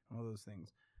all those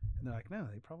things. And they're like, no,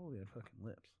 they probably had fucking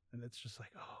lips. And it's just like,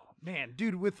 oh man,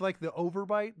 dude, with like the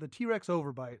overbite, the T-Rex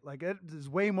overbite, like it is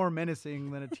way more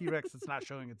menacing than a T-Rex that's not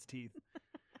showing its teeth.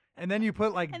 And then you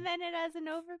put like, and then it has an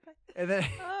overbite. and then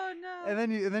Oh no. and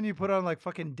then you put on like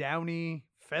fucking downy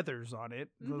feathers on it.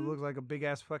 It looks like a big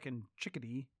ass fucking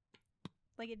chickadee.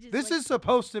 Like it just. This is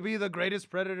supposed to be the greatest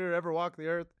predator to ever walk the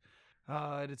earth.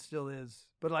 And it still is.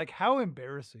 But like, how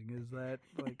embarrassing is that?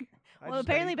 Like, Well,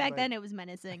 apparently back then it was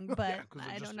menacing, but Yeah, 'cause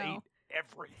it I just don't know. ate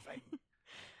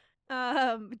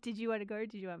everything. Did you want to go or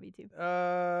did you want me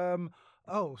to?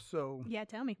 So Yeah,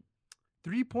 tell me.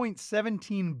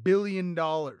 $3.17 billion.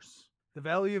 The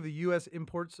value of the U.S.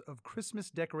 imports of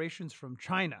Christmas decorations from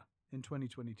China in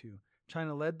 2022.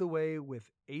 China led the way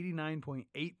with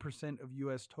 89.8% of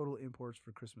U.S. total imports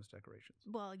for Christmas decorations.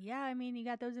 Well, yeah, I mean, you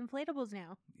got those inflatables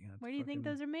now. Yeah, it's Where do you think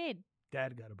fucking- those are made?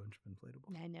 Dad got a bunch of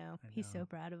inflatables. I know. I He's so know.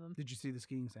 proud of them. Did you see the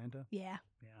skiing Santa? Yeah.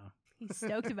 Yeah. He's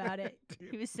stoked about it.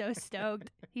 Dude. He was so stoked.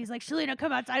 He was like, Shalina,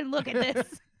 come outside and look at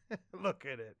this. Look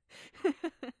at it.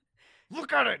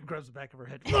 Look at it. Grabs the back of her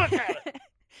head. Look at it.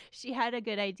 She had a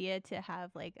good idea to have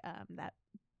like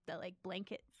the like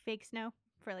blanket fake snow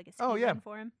for like a ski Oh, yeah. run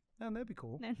for him. Oh, that'd be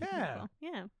cool. That'd be Yeah. cool.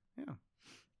 Yeah. Yeah.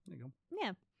 There you go.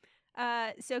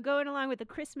 Yeah. So going along with the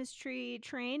Christmas tree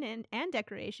train and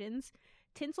decorations,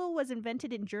 tinsel was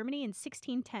invented in Germany in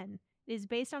 1610. It is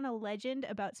based on a legend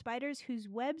about spiders whose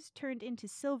webs turned into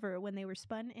silver when they were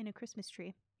spun in a Christmas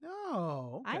tree.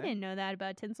 Oh, okay. I didn't know that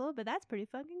about tinsel, but that's pretty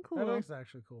fucking cool. That is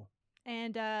actually cool.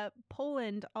 And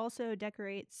Poland also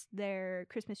decorates their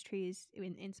Christmas trees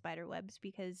in spider webs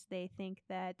because they think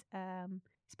that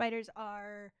spiders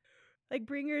are like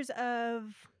bringers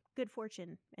of good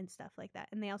fortune and stuff like that.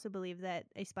 And they also believe that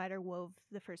a spider wove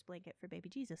the first blanket for baby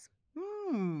Jesus.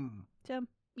 So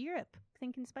Europe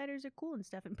thinking spiders are cool and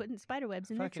stuff and putting spider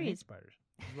webs in their Fucking hate trees. spiders.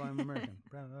 That's why I'm American.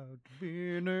 Proud to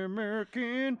be an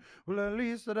American. Well, at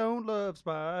least I don't love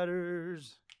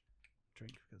spiders.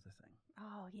 Drink because I sang.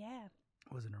 Oh yeah.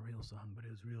 It wasn't a real song, but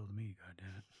it was real to me,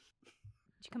 goddammit.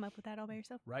 Did you come up with that all by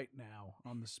yourself? Right now,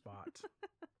 on the spot.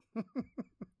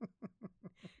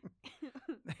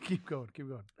 Keep going.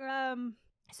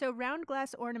 So round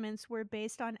glass ornaments were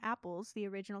based on apples, the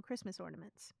original Christmas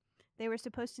ornaments. They were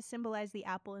supposed to symbolize the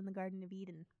apple in the Garden of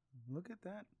Eden. Look at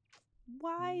that.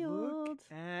 Wild. Look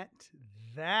at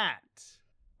that.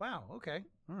 Wow. Okay.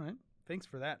 All right. Thanks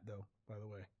for that, though, by the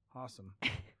way. Awesome.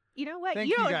 You know what? Thank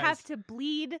you you don't guys. have to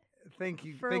bleed Thank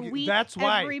you. for Thank a you. week That's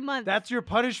why. every month. That's your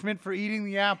punishment for eating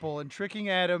the apple and tricking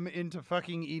Adam into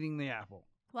fucking eating the apple.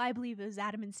 Well, I believe it was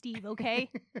Adam and Steve, okay?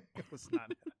 It was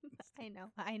not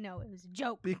I know. It was a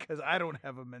joke. because I don't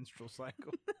have a menstrual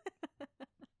cycle.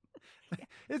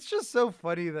 It's just so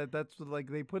funny that that's like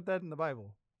they put that in the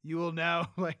Bible. You will now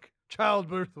like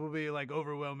childbirth will be like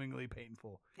overwhelmingly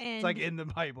painful. And It's like in the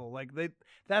Bible. Like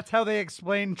that's how they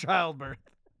explain childbirth.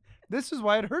 This is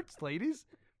why it hurts, ladies.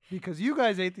 Because you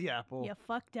guys ate the apple. you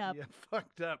fucked up. You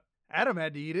fucked up. Adam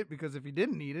had to eat it because if he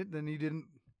didn't eat it, then he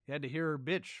had to hear her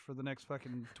bitch for the next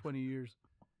fucking 20 years.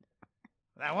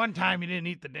 That one time he didn't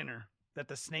eat the dinner that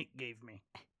the snake gave me.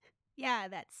 Yeah,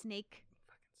 that snake.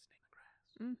 Fucking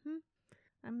snake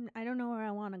grass. I don't know where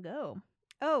I want to go.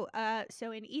 Oh,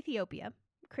 so in Ethiopia,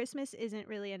 Christmas isn't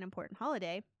really an important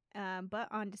holiday, but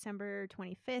on December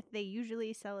 25th, they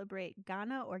usually celebrate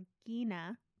Ghana or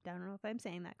Gina. Don't know if I'm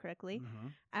saying that correctly.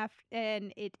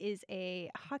 And it is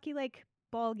a hockey-like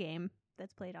ball game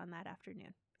that's played on that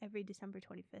afternoon. Every December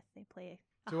 25th, they play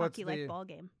a hockey-like ball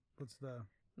game. What's the...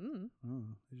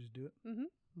 They just do it?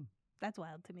 That's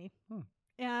wild to me.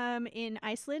 Hmm. In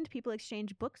Iceland, people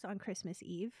exchange books on Christmas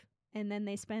Eve, and then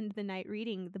they spend the night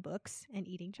reading the books and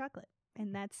eating chocolate.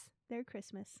 And that's their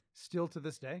Christmas. Still to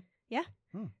this day? Yeah.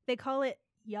 They call it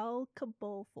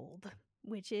Jálkabolfold,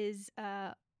 which is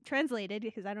translated,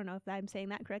 because I don't know if I'm saying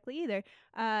that correctly either,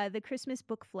 the Christmas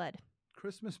book flood.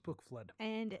 Christmas book flood.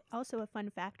 And also a fun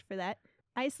fact for that,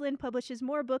 Iceland publishes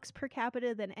more books per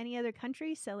capita than any other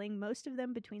country, selling most of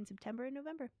them between September and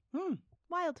November.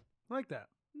 Wild. I like that.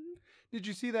 Did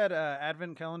you see that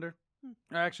advent calendar?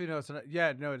 Actually, no. It's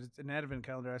an advent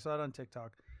calendar. I saw it on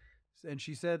TikTok, and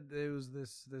she said it was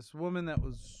this woman that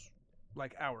was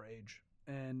like our age,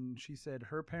 and she said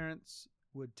her parents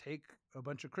would take a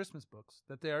bunch of Christmas books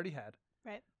that they already had,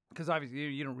 right? Because obviously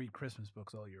you don't read Christmas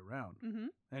books all year round,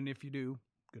 and if you do,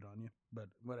 good on you. But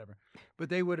whatever. But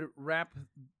they would wrap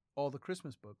all the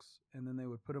Christmas books, and then they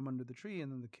would put them under the tree,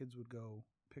 and then the kids would go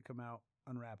pick them out,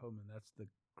 unwrap them, and that's the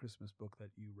Christmas book that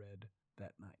you read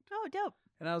that night. Oh, dope.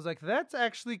 And I was like, that's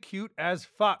actually cute as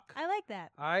fuck. I like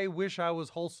that. I wish I was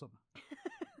wholesome.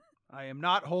 I am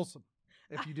not wholesome.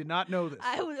 If you did not know this.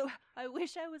 I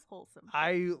wish I was wholesome.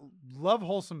 I love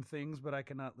wholesome things, but I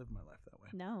cannot live my life that way.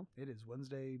 No. It is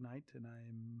Wednesday night, and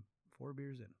I'm 4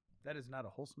 beers in. That is not a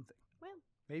wholesome thing. Well,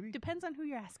 maybe. Depends on who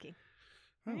you're asking.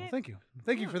 Oh, well, thank you.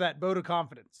 Thank you for that vote of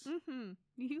confidence.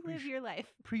 You live your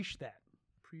life. Preach that.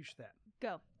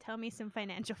 Go. Tell me some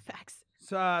financial facts.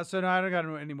 So no, I don't got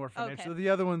any more financial. Okay. The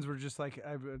other ones were just like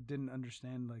I didn't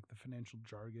understand like the financial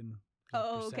jargon. Like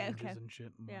Okay. And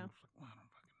shit. And Yeah. I was like, well, I don't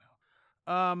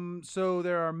fucking know. So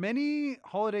there are many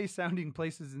holiday-sounding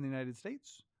places in the United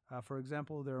States. For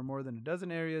example, there are more than a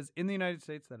dozen areas in the United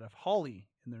States that have Holly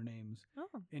in their names,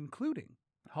 including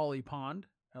Holly Pond,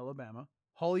 Alabama,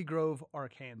 Holly Grove,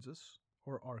 Arkansas,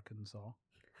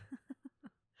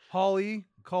 Holly,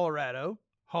 Colorado,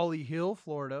 Holly Hill,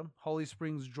 Florida, Holly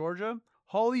Springs, Georgia,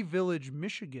 Holly Village,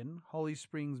 Michigan, Holly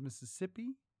Springs,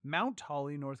 Mississippi, Mount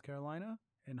Holly, North Carolina,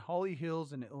 and Holly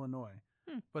Hills in Illinois.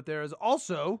 But there is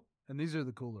also, and these are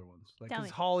the cooler ones, like because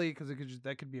Holly, because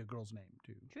that could be a girl's name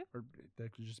too, True. Or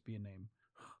that could just be a name.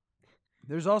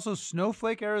 There's also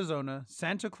Snowflake, Arizona,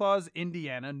 Santa Claus,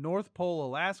 Indiana, North Pole,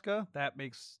 Alaska. That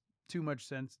makes too much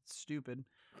sense. It's stupid.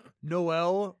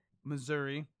 Noel,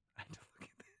 Missouri. I had to look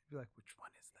at that. Be like, which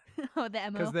one is that? Oh, the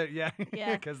MO. Because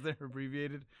they're because they're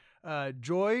abbreviated.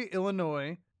 Joy,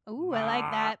 Illinois. Ooh, I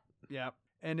like that. Yeah.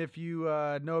 And if you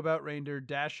know about reindeer,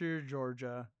 Dasher,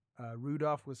 Georgia,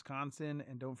 Rudolph, Wisconsin,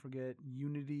 and don't forget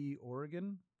Unity,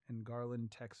 Oregon, and Garland,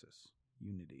 Texas.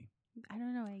 Unity. I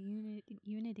don't know why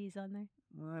Unity's on there.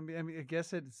 Well, I mean, I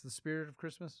guess it's the spirit of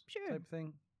Christmas Sure. type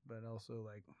thing, but also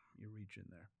like you reach in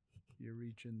there. You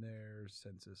reach in there,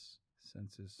 Census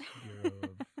Bureau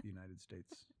of the United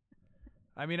States.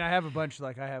 I mean, I have a bunch.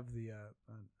 Like I have the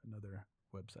another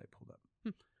website pulled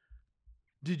up.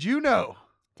 Did you know?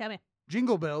 Tell me.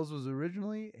 Jingle Bells was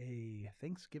originally a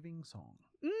Thanksgiving song.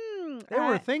 There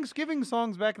were Thanksgiving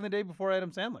songs back in the day before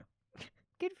Adam Sandler.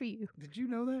 Good for you. Did you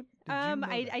know that?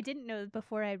 I didn't know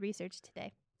before I researched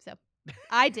today, so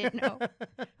I did know.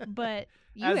 But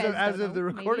you as of the know,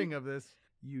 recording maybe. of this,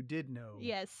 you did know.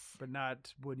 Yes. But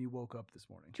not when you woke up this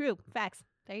morning. True. Facts.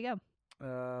 There you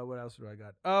go. What else do I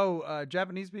got? Oh,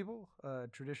 Japanese people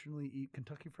traditionally eat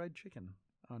Kentucky Fried Chicken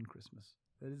on Christmas.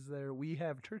 That is we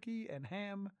have turkey and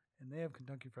ham, and they have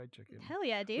Kentucky Fried Chicken. Hell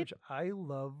yeah, dude. Which I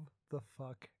love the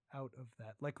fuck out of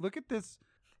that. Like, look at this.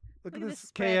 Look at at this this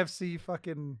spread. KFC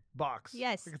fucking box.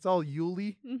 Yes. Like it's all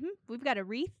Yule-y. We've got a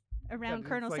wreath around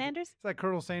Colonel Sanders. It's like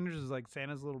Colonel Sanders is like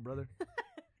Santa's little brother.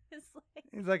 It's like,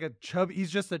 He's like he's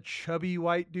just a chubby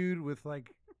white dude with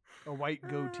like a white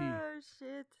goatee. Oh,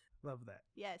 shit. Love that.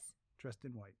 Yes. Dressed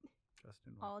in white.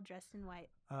 All dressed in white.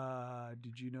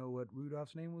 Did you know what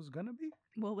Rudolph's name was gonna be?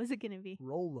 What was it going to be?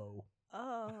 Rollo.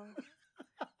 Oh.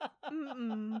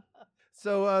 Mm-mm.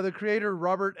 So the creator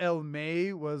Robert L.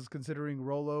 May was considering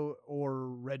Rollo or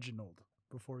Reginald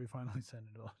before he finally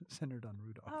centered on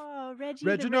Rudolph. Oh,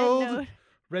 Reginald. The red note.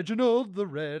 Reginald the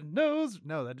red nose.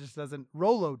 No, that just doesn't.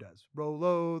 Rollo does.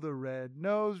 Rollo the red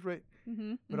nose.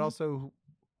 But also,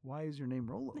 why is your name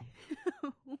Rollo?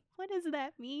 What does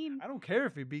that mean? I don't care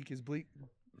if your beak is bleak.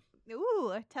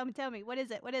 Ooh, tell me. What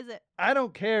is it? I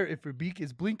don't care if your beak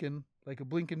is blinking like a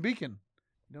blinking beacon.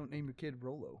 Don't name your kid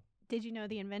Rollo. Did you know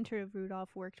the inventor of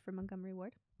Rudolph worked for Montgomery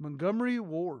Ward? Montgomery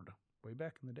Ward. Way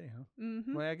back in the day, huh?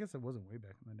 Mm-hmm. Well, I guess it wasn't way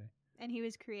back in the day. And he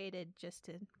was created just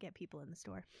to get people in the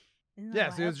store. Isn't that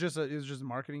Yes, it wild? was just a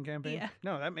marketing campaign. Yeah.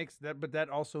 No, but that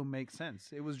also makes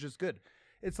sense. It was just good.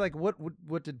 It's like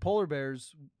what did polar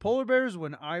bears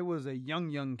when I was a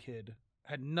young kid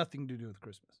had nothing to do with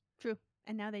Christmas. True.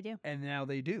 And now they do. And now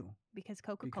they do Because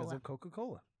Coca-Cola. because of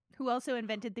Coca-Cola. Who also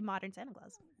invented the modern Santa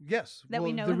Claus. Yes. That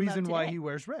we know the and love reason why today. he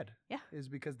wears red. Yeah. Is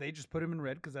because they just put him in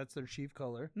red because that's their chief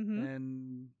color, Mhm.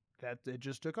 and that it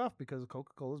just took off because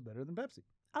Coca-Cola is better than Pepsi.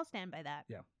 I'll stand by that.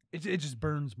 Yeah. It just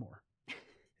burns more.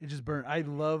 It just burns. I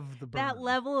love the burn. That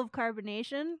level of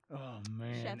carbonation. Oh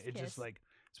man, Chef's it kiss. just like,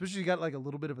 especially you got like a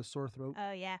little bit of a sore throat.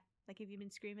 Oh, yeah. Like if you've been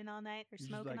screaming all night or You're just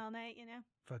smoking like- all night, you know?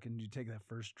 Fucking, you take that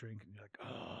first drink and you're like,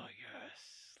 oh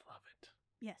yes, love it,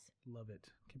 Yes. love it.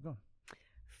 Keep going.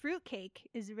 Fruitcake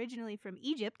is originally from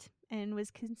Egypt and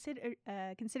was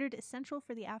considered essential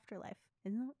for the afterlife.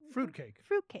 Isn't it? Fruitcake.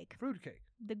 Fruitcake. Fruitcake.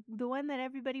 The one that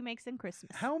everybody makes in Christmas.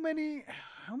 How many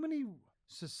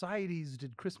societies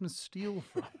did Christmas steal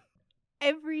from?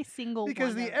 Every single Because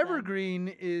one the of them. evergreen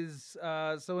is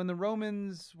so when the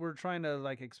Romans were trying to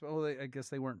like I guess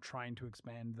they weren't trying to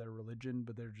expand their religion,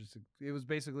 but it was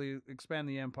basically expand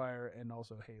the empire and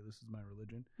also, hey, this is my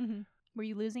religion. Mhm. Were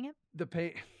you losing it? The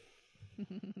pay nice.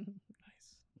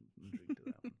 Drink to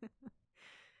that one.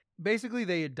 Basically,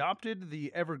 they adopted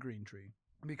the evergreen tree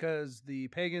because the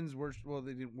pagans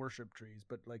they didn't worship trees,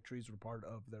 but like trees were part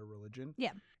of their religion.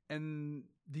 Yeah. And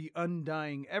the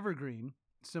undying evergreen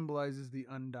symbolizes the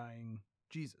undying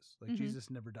Jesus. Like Mhm. Jesus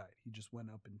never died. He just went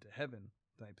up into heaven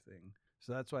type thing.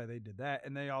 So that's why they did that.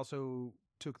 And they also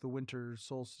took the winter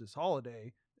solstice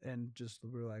holiday and just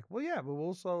were like, well, yeah, but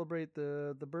we'll celebrate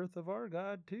the birth of our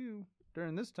God too.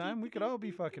 During this time, we could all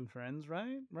be fucking friends,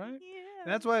 right? Right? Yeah.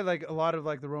 And that's why like a lot of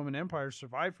like the Roman Empire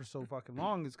survived for so fucking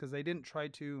long is because they didn't try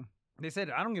to. They said,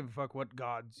 I don't give a fuck what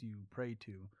gods you pray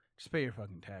to. Just pay your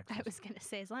fucking taxes. I was going to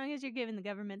say, as long as you're giving the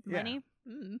government the Yeah. money.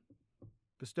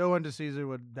 Bestow unto Caesar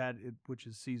which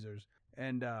is Caesar's.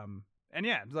 And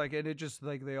yeah, it's like it just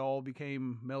like they all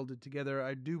became melded together.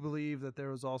 I do believe that there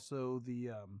was also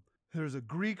there was a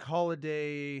Greek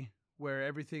holiday where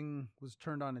everything was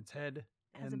turned on its head.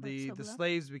 Has a And book the still below?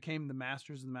 slaves became the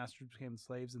masters, and the masters became the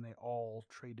slaves, and they all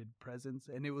traded presents,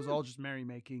 and it was all just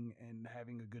merrymaking and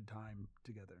having a good time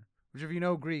together. Which, if you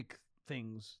know Greek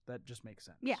things, that just makes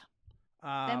sense. Yeah.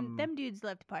 Them dudes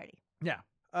love to party. Yeah.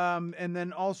 And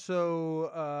then also,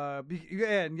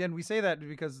 and again, we say that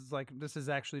because it's like this is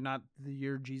actually not the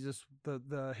year Jesus,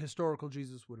 the historical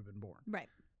Jesus would have been born. Right.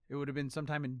 It would have been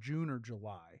sometime in June or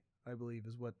July, I believe,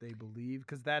 is what they believe,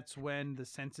 because that's when the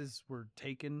census were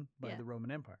taken by Yeah. the Roman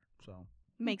Empire. So,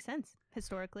 Makes sense,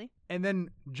 historically. and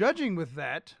then judging with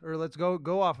that, or let's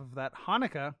go off of that,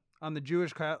 Hanukkah on the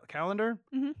Jewish calendar,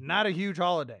 Mhm. not a huge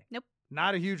holiday. Nope.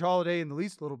 Not a huge holiday in the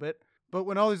least little bit. But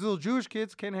when all these little Jewish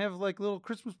kids can have like little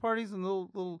Christmas parties and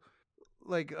little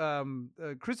like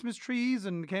Christmas trees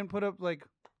and can put up like,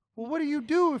 well, what do you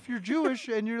do if you're Jewish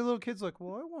and your little kid's like,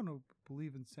 well, I want to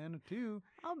believe in Santa too.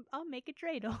 I'll make a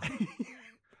dreidel.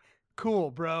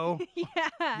 Cool, bro.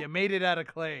 Yeah. You made it out of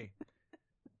clay.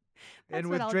 That's And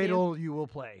what with I'll dreidel, you will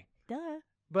play. Duh.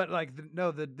 But like,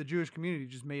 the Jewish community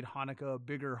just made Hanukkah a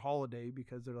bigger holiday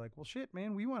because they're like, well, shit,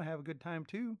 man, we want to have a good time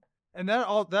too. And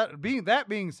that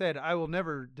being said, I will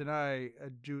never deny a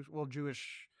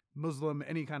Jewish, Muslim,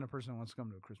 any kind of person who wants to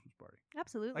come to a Christmas party.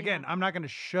 Absolutely. Again, not. I'm not going to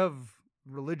shove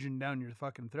religion down your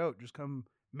fucking throat. Just come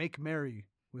make merry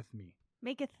with me.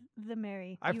 Maketh the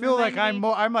merry. I You feel like remind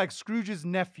me- I'm like Scrooge's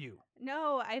nephew.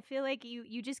 No, I feel like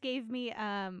you just gave me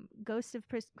Ghost of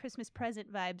Christmas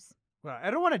Present vibes. Well,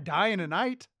 I don't want to die in a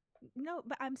night. No,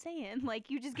 but I'm saying, like,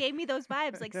 you just gave me those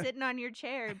vibes, like sitting on your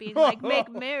chair, being like,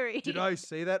 make merry. Did I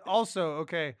say that? Also,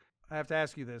 okay, I have to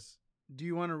ask you this. Do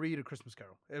you want to read A Christmas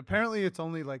Carol? Apparently, it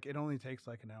only takes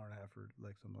like an hour and a half or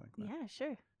like something like that. Yeah, sure.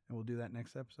 And we'll do that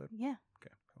next episode. Yeah.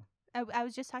 Okay, cool. I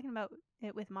was just talking about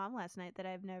it with Mom last night that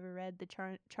I've never read the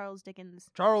Charles Dickens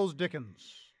Charles Dickens.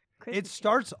 Christmas It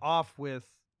starts off with,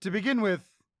 to begin with,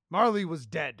 Marley was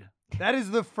dead. That is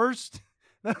the first.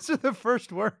 Those are the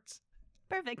first words.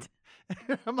 Perfect.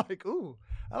 I'm like, ooh,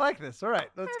 I like this. All right,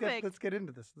 let's Perfect. get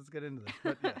into this.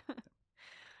 But yeah.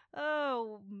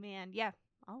 Oh man, yeah,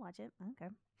 I'll watch it.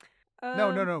 Okay.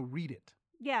 No, read it.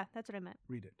 Yeah, that's what I meant.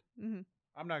 Read it. Mm-hmm.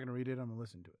 I'm not gonna read it. I'm gonna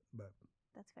listen to it. But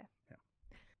That's fair. Yeah.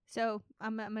 So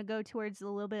I'm gonna go towards a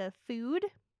little bit of food.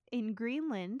 In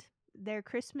Greenland, their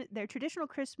traditional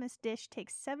Christmas dish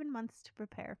takes 7 months to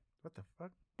prepare. what the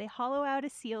fuck? They hollow out a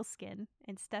seal skin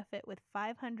and stuff it with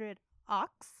 500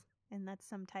 ox, and that's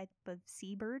some type of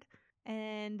seabird,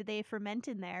 and they ferment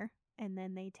in there, and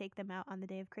then they take them out on the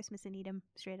day of Christmas and eat them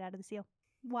straight out of the seal.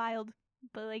 Wild.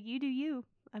 But like you do you.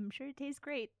 I'm sure it tastes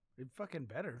great. It fucking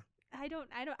better. I Or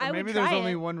would maybe try there's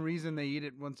only it. one reason they eat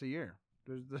it once a year.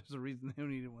 There's a reason they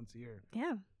don't eat it once a year.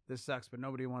 Yeah. This sucks, but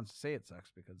nobody wants to say it sucks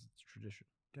because it's tradition.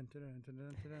 Dun, dun, dun, dun,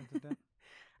 dun, dun, dun, dun.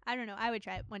 I don't know. I would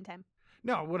try it one time.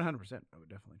 No, 100%. I would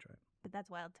definitely try it. But that's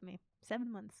wild to me.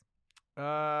 7 months.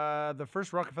 The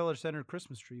first Rockefeller Center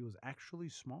Christmas tree was actually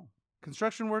small.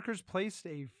 Construction workers placed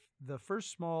the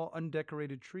first small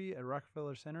undecorated tree at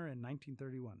Rockefeller Center in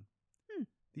 1931.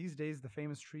 These days, the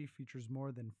famous tree features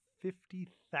more than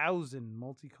 50,000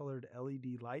 multicolored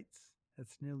LED lights.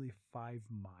 That's nearly 5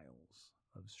 miles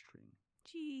of string.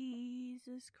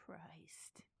 Jesus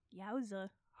Christ. Yowza.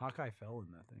 Hawkeye fell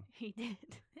in that thing. He did.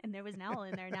 And there was an owl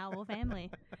in there, an owl family.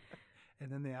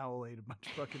 And then the owl ate a bunch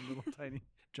of fucking little tiny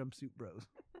jumpsuit bros.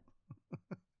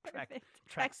 Perfect.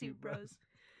 Tracksuit bros.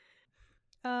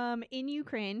 In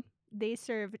Ukraine, they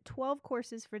serve 12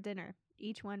 courses for dinner.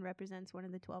 Each one represents one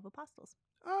of the 12 apostles.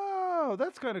 Oh,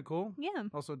 that's kind of cool. Yeah.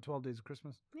 Also, 12 Days of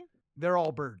Christmas. Yeah. They're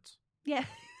all birds. Yeah.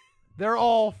 They're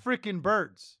all freaking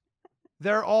birds.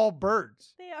 They're all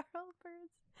birds. They are all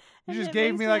birds. You And just it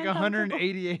gave makes me like uncomfortable.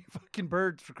 188 fucking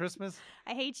birds for Christmas.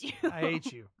 I hate you. I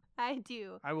hate you. I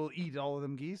do. I will eat all of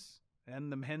them geese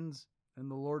and them hens and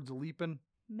the lords of leaping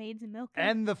Maids and milk.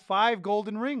 and the 5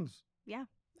 golden rings. Yeah.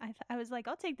 I was like,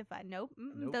 I'll take the 5. Nope.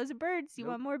 Nope. Those are birds. You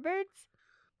Nope. want more birds?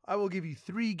 I will give you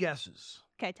 3 guesses.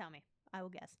 Okay, tell me. I will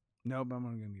guess. Nope, I'm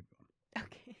going to give you one.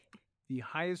 Okay. The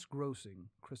highest grossing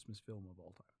Christmas film of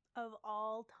all time. Of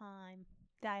all time.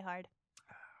 Die Hard.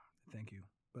 Thank you.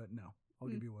 But no, I'll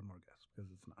give you one more guess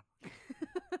because it's not.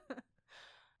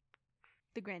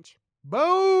 The Grinch.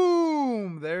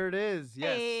 Boom! There it is.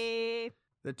 Yes. Hey.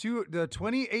 The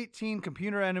 2018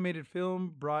 computer animated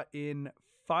film brought in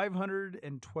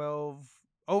 512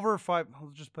 over 5 I'll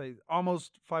just play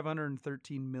almost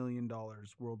 $513 million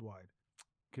worldwide.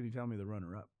 Can you tell me the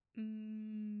runner up?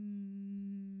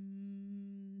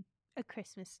 A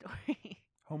Christmas Story.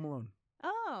 Home Alone.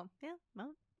 Oh, yeah.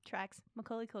 Well, tracks.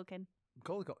 Macaulay Culkin.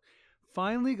 Macaulay Culkin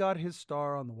finally got his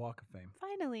star on the Walk of Fame.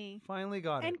 Finally. Finally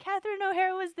got And it. Catherine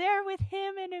O'Hara was there with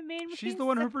him, and it made me She's the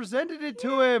one who presented it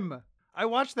to him. I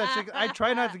watched that shit. I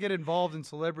try not to get involved in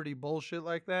celebrity bullshit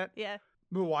like that. Yeah.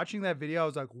 But watching that video, I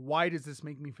was like, why does this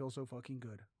make me feel so fucking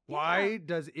good? Why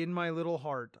does in my little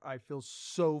heart I feel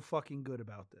so fucking good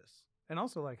about this? And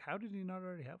also, like, how did he not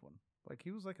already have one? Like,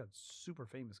 he was like a super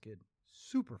famous kid.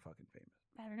 Super fucking famous.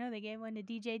 I don't know. They gave one to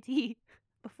DJT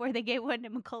before they gave one to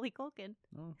Macaulay Culkin.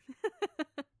 Oh.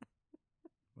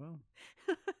 Well,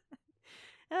 he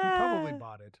probably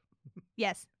bought it.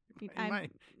 Yes. He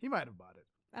might have bought it.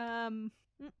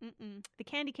 The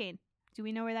candy cane. Do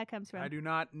we know where that comes from? I do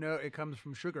not know. It comes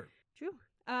from sugar. True.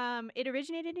 It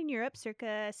originated in Europe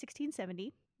circa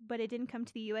 1670, but it didn't come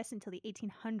to the U.S. until the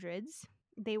 1800s.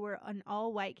 They were an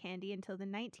all-white candy until the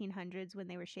 1900s when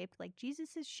they were shaped like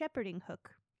Jesus' shepherding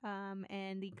hook.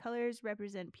 And the colors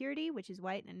represent purity, which is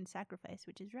white, and sacrifice,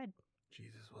 which is red.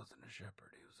 Jesus wasn't a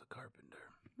shepherd. He was a carpenter.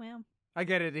 Well, I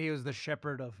get it. He was the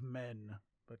shepherd of men.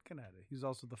 But get at it. He's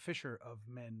also the fisher of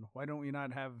men. Why don't we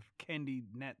not have candy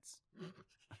nets?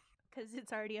 because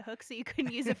it's already a hook, so you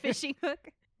couldn't use a fishing hook.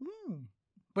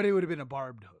 But it would have been a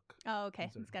barbed hook. Oh, okay.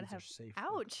 These are- It's got to these are have. safe.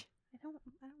 Ouch. I don't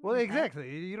Well, want that.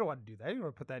 exactly. You don't want to do that. You don't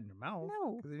want to put that in your mouth.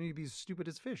 No. 'Cause then you'd be as stupid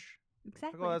as fish.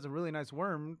 Exactly. Like, oh, that's a really nice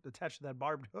worm attached to that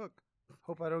barbed hook.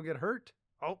 Hope I don't get hurt.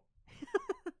 Oh.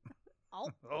 Oh.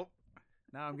 Oh.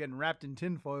 Now I'm getting wrapped in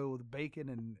tinfoil with bacon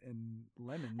and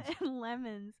lemons.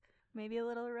 Lemons. Maybe a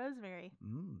little rosemary.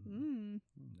 There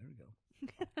we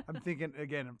go. I'm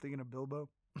thinking of Bilbo.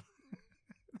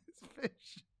 This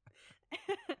fish.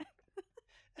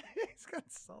 He's got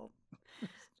salt.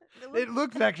 It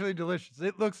looks actually delicious.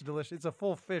 It looks delicious. It's a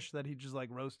full fish that he just like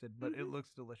roasted, but it looks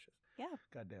delicious. Yeah.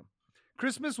 Goddamn.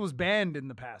 Christmas was banned in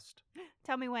the past.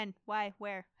 Tell me when, why,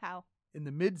 where, how. In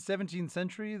the mid 17th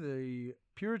century, the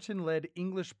Puritan led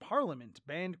English Parliament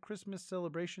banned Christmas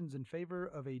celebrations in favor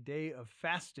of a day of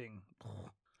fasting.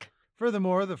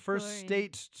 Furthermore, the first Boring.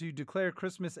 state to declare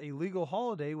Christmas a legal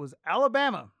holiday was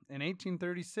Alabama in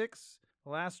 1836. The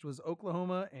last was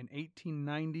Oklahoma in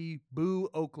 1890. Boo,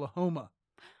 Oklahoma.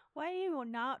 Why do you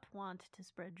not want to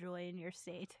spread joy in your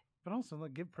state? But also,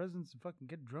 like, give presents and fucking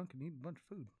get drunk and eat a bunch of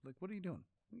food. Like, what are you doing?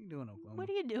 What are you doing, Oklahoma? What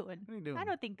are you doing? What are you doing? I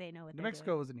don't think they know what New they're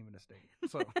Mexico wasn't even a state.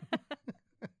 So, doing.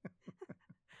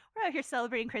 We're out here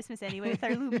celebrating Christmas anyway with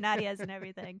our Illuminatias and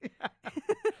everything.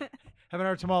 having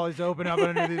our tamales open up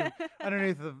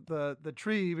underneath the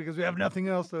tree because we have nothing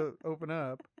else to open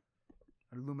up.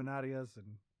 Our Illuminatias and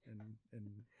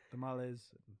tamales.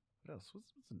 And what else?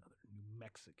 What's another New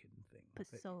Mexican thing?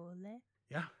 Pozole.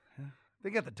 Yeah. I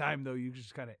think at the time, though, you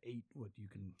just kind of ate what you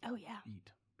can Oh yeah.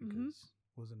 eat because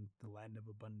it wasn't the land of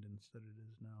abundance that it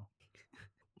is now.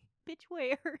 Bitch,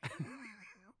 where?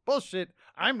 Bullshit.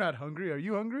 I'm not hungry. Are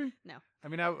you hungry? No. I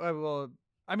mean, I will.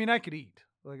 I mean, I could eat.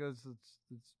 Like, let's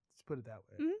put it that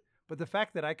way. Mhm. But the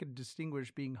fact that I could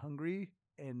distinguish being hungry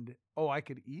and I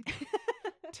could eat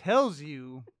tells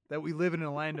you that we live in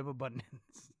a land of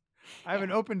abundance. I have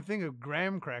an open thing of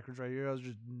graham crackers right here. I was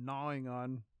just gnawing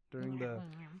on during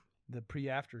the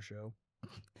pre-after show.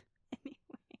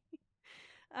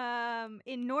 Anyway,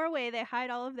 in Norway, they hide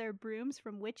all of their brooms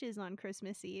from witches on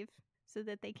Christmas Eve so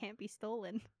that they can't be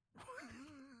stolen.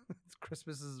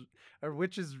 Are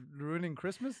witches ruining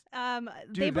Christmas?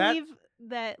 They believe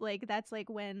that like that's like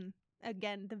when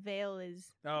again the veil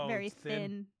is very it's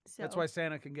thin. So that's why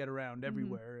Santa can get around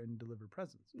everywhere and deliver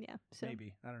presents. yeah. So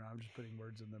Maybe I don't know. I'm just putting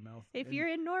words in their mouth. if And you're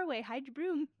in Norway, hide your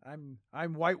broom.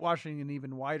 I'm whitewashing an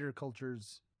even wider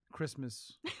culture's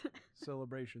Christmas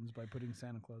celebrations by putting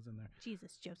Santa Claus in there.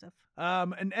 Jesus, Joseph.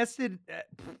 An estimated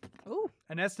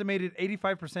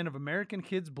 85% of American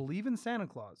kids believe in Santa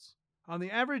Claus. On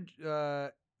the average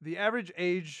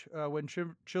age when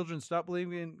children stop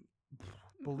believing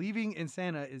in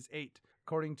Santa is 8,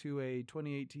 according to a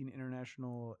 2018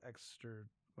 International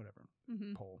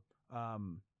poll.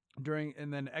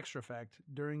 Extra fact,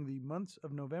 during the months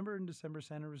of November and December,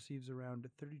 Santa receives around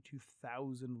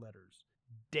 32,000 letters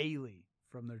daily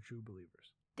from their true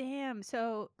believers. Damn.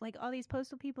 So like all these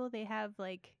postal people, they have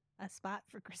like a spot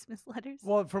for Christmas letters.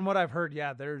 Well, from what I've heard,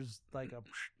 yeah, there's like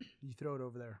you throw it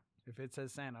over there. If it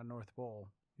says Santa North Pole,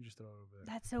 you just throw it over there.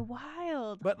 That's so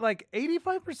wild. But like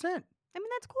 85%. I mean,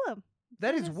 that's cool.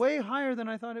 That is way higher than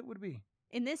I thought it would be.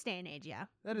 In this day and age, yeah.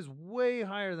 That is way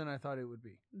higher than I thought it would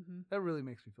be. Mm-hmm. That really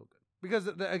makes me feel good. Because,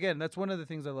 again, that's one of the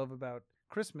things I love about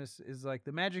Christmas is like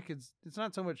the magic it's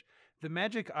not so much the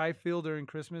magic I feel during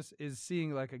Christmas is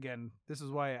seeing like, again, this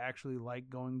is why I actually like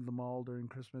going to the mall during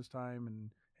Christmas time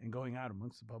and going out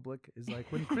amongst the public is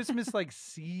like when Christmas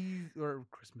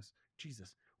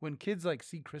when kids like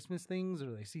see Christmas things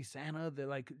or they see Santa, they're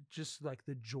like just like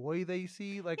the joy they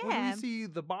see. Like when we see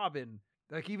the Bobbin,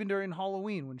 like even during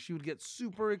Halloween when she would get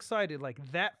super excited,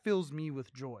 like that fills me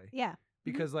with joy. Yeah.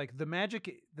 Because like the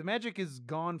magic is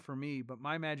gone for me, but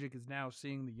my magic is now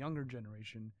seeing the younger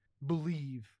generation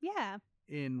believe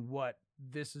in what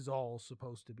this is all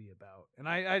supposed to be about. And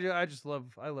I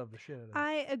love the shit out of it.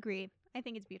 I agree. I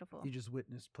think it's beautiful. You just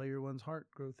witnessed Player One's heart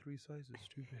grow 3 sizes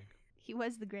too big. He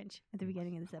was the Grinch at the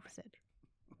beginning of this episode.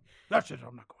 That's it.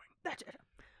 I'm not going. That's it.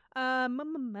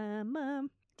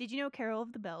 Did you know Carol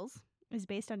of the Bells is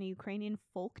based on a Ukrainian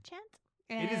folk chant?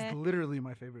 It is literally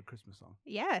my favorite Christmas song.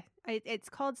 Yeah. It's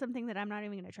called something that I'm not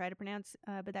even going to try to pronounce,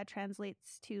 but that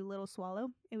translates to Little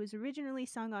Swallow. It was originally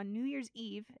sung on New Year's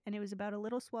Eve, and it was about a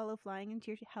little swallow flying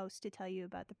into your house to tell you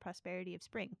about the prosperity of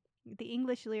spring. The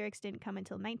English lyrics didn't come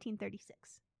until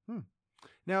 1936.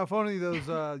 Now, if only those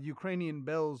Ukrainian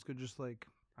bells could just, like,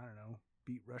 I don't know,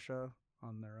 beat Russia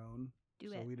on their own.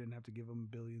 So we didn't have to give them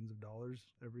billions of dollars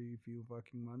every few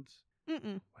fucking months. When we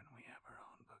have our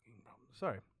own fucking problems.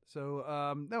 Sorry. So,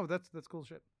 no, that's cool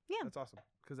shit. Yeah. That's awesome.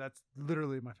 Because that's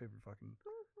literally my favorite fucking...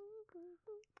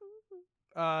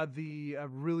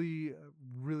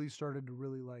 really started to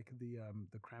really like the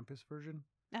Krampus version.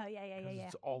 Oh, yeah.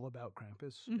 It's all about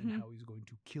Krampus and how he's going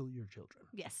to kill your children.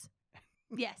 Yes.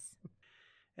 Yes.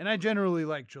 And I generally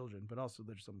like children, but also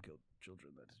there's some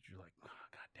children that you're like, oh,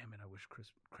 God damn it, I wish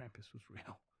Krampus was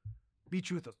real. Beat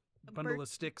you with a bundle of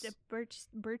sticks. A birch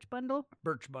bundle?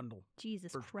 Birch bundle.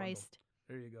 Jesus Christ. Bundle.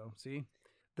 There you go. See?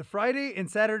 The Friday and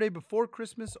Saturday before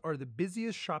Christmas are the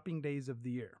busiest shopping days of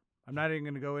the year. I'm not even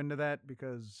going to go into that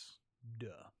because,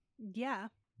 duh. Yeah.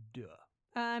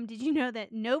 Duh. Did you know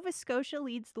that Nova Scotia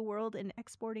leads the world in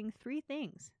exporting 3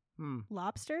 things?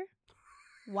 Lobster,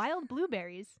 wild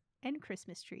blueberries, and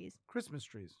Christmas trees. Christmas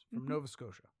trees from Nova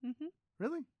Scotia. Mm-hmm.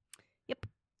 Really? Yep.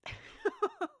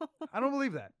 I don't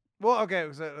believe that. Well, okay,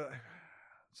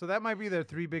 so that might be their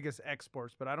 3 biggest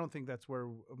exports, but I don't think that's where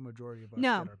a majority of us get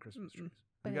our Christmas trees.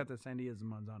 We got the Sandias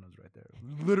and Manzanas right there.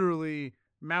 Literally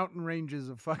mountain ranges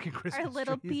of fucking Christmas trees. Our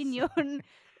little piñon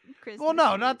Christmas Well,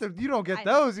 no, trees. not the. You don't get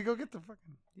those. You go get the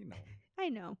fucking. I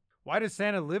know. Why does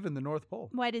Santa live in the North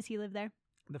Pole? Why does he live there?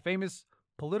 The famous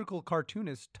political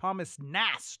cartoonist Thomas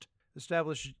Nast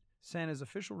established Santa's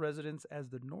official residence as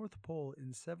the North Pole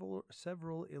in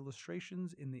several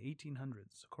illustrations in the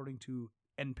 1800s, according to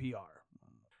NPR.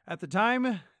 At the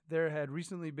time, there had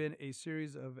recently been a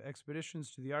series of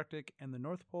expeditions to the Arctic, and the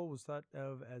North Pole was thought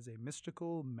of as a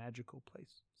mystical, magical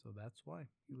place. So that's why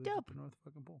he lives at the North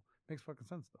fucking Pole. Makes fucking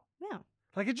sense, though. Yeah.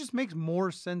 Like, it just makes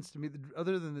more sense to me.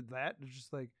 Other than that, it's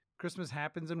just like Christmas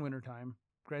happens in wintertime.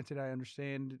 Granted, I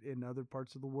understand in other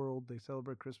parts of the world they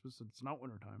celebrate Christmas and it's not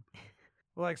wintertime.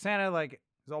 Well, like Santa, like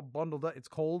he's all bundled up. It's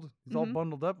cold. He's all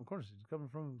bundled up. Of course, he's coming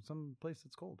from some place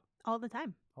that's cold All the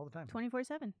time. all the time.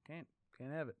 24/7. Can't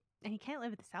have it. And he can't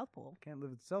live at the South Pole. Can't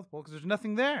live at the South Pole because there's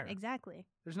nothing there. Exactly.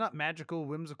 There's not magical,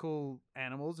 whimsical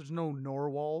animals. There's no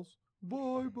narwhals.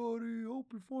 Bye, buddy.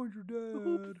 Hope you find your dad.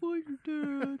 Hope you find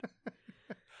your dad.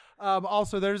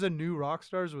 Also, there's a new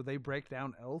Rockstars where they break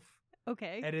down Elf.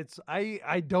 Okay. And it's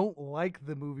I don't like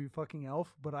the movie fucking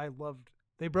Elf, but I loved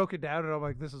they broke it down and I'm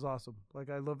like, this is awesome.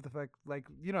 Like I love the fact like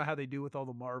you know how they do with all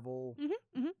the Marvel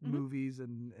movies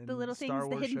and the little Star things,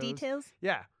 the Wars hidden shows. details.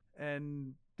 Yeah.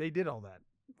 And they did all that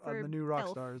on For the new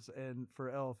Elf. Rockstars and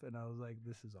for Elf and I was like,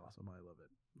 this is awesome. I love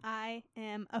it. I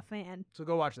am a fan. So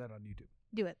go watch that on YouTube.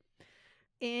 Do it.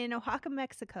 In Oaxaca,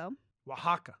 Mexico,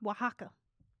 Oaxaca.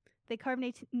 they carve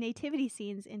nativity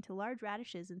scenes into large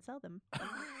radishes and sell them.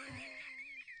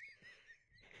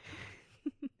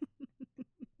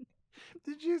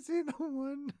 Did you see the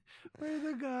one where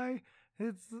the guy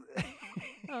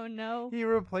Oh no. he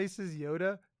replaces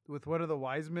Yoda with one of the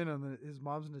wise men on his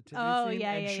mom's nativity Oh, scene,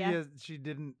 yeah, and yeah, she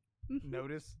didn't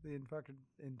notice the fucking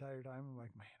entire time. I'm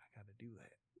like, man, I gotta do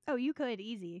that. Oh, you could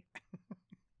easy.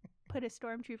 Put a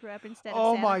stormtrooper up instead of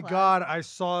Oh Santa my Claus. god, I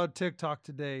saw a TikTok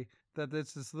today that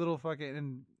it's this little fucking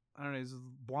and I don't know, he's this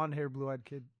blonde hair, blue eyed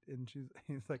kid, and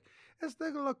he's like, "Esta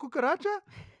la cucaracha,"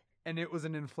 and it was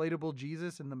an inflatable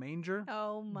Jesus in the manger.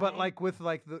 Oh my. But like with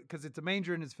like the because it's a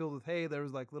manger and it's filled with hay. There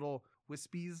was like little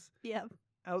wispies Yeah.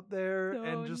 out there, Oh,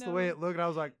 and just the no. way it looked, I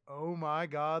was like, "Oh my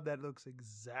god, that looks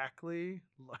exactly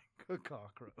like a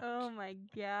cockroach." Oh my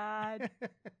god.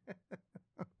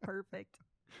 Perfect.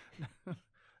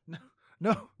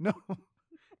 No,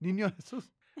 Niño Jesus.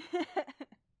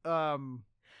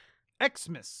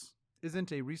 Xmas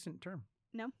isn't a recent term.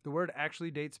 No. The word actually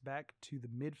dates back to the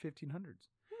mid 1500s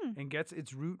and gets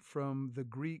its root from the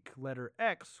Greek letter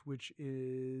X, which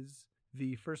is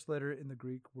the first letter in the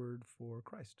Greek word for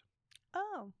Christ.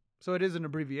 Oh. So it is an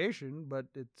abbreviation, but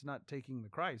it's not taking the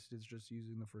Christ. It's just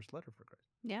using the first letter for Christ.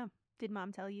 Yeah. Did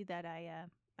Mom tell you that I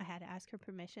had to ask her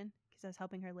permission because I was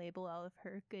helping her label all of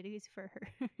her goodies for her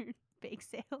bake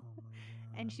sale? Oh my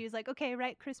God. And she was like, "Okay,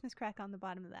 write Christmas crack on the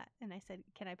bottom of that." And I said,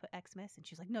 "Can I put Xmas?" And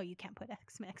she's like, "No, you can't put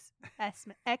Xmas."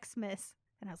 Xmas.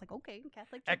 And I was like, "Okay,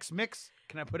 Catholic Church." X-Mix?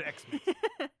 Can I put X-Mix?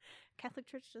 Catholic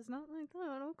Church does not like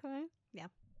that. Okay. Yeah.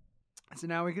 So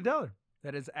now we can tell her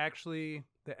that is actually,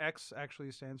 the X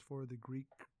actually stands for the Greek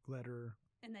letter.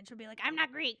 And then she'll be like, "I'm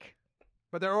not Greek."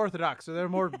 But they're Orthodox, so they're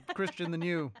more Christian than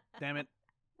you. Damn it.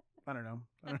 I don't know.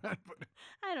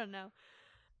 I don't know.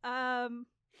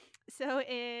 So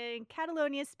in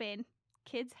Catalonia, Spain,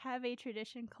 kids have a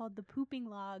tradition called the pooping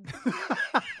log.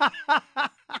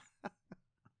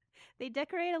 They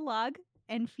decorate a log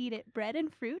and feed it bread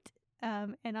and fruit.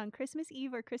 And on Christmas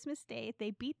Eve or Christmas Day,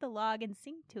 they beat the log and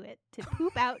sing to it to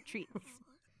poop out treats.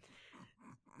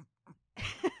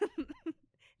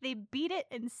 They beat it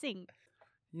and sing.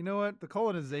 You know what? The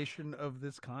colonization of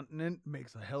this continent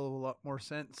makes a hell of a lot more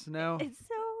sense now. It's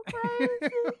so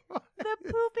crazy. The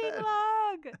pooping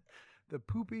log. The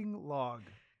pooping log.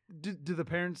 Do the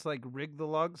parents like rig the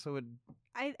log so it...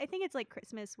 I think it's like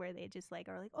Christmas where they just like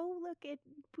are like, "Oh, look, it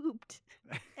pooped.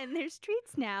 And there's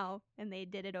treats now." And they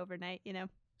did it overnight, you know.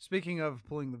 Speaking of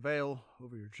pulling the veil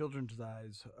over your children's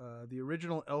eyes, the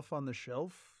original Elf on the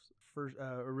Shelf, first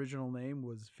original name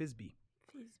was Fizbee.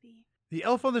 Fizbee. The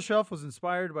Elf on the Shelf was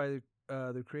inspired by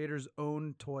the creator's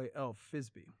own toy elf,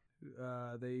 Fizbee.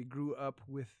 They grew up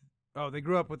with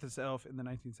this elf in the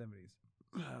 1970s,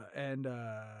 and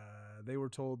they were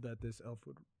told that this elf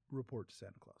would report to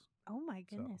Santa Claus. Oh my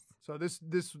goodness. So this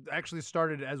actually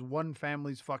started as one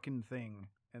family's fucking thing,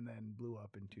 and then blew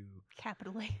up into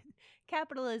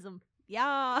Capitalism.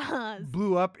 Yes.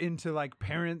 blew up into like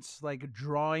parents like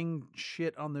drawing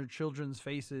shit on their children's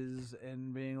faces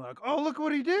and being like, "Oh, look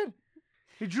what he did!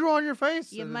 He drew on your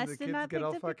face." You And then must the have not kids get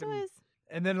picked all up your toys.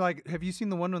 And then like, have you seen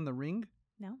the one on the ring?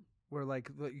 No. Where like,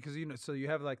 because you know, so you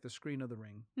have like the screen of the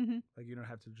ring. Mm-hmm. Like you don't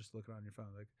have to just look it on your phone.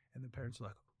 Like, and the parents are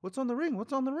like, "What's on the ring?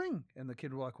 What's on the ring?" And the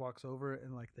kid like walks over,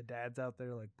 and like the dad's out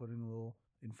there like putting a little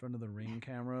in front of the ring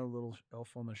camera, a little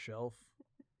elf on the shelf.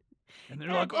 And they're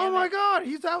God like, damn "Oh my it. God,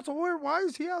 he's outside. Why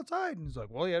is he outside?" And he's like,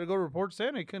 "Well, he had to go report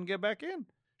Santa. He couldn't get back in.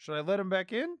 Should I let him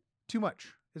back in? Too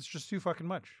much. It's just too fucking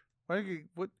much.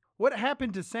 What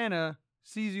happened to Santa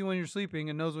sees you when you're sleeping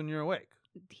and knows when you're awake?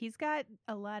 He's got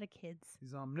a lot of kids.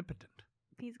 He's omnipotent."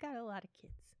 He's got a lot of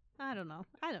kids. I don't know.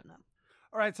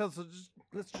 All right, so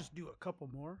let's just do a couple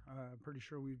more. I'm pretty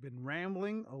sure we've been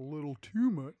rambling a little too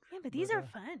much. Yeah, but these are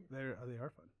fun. They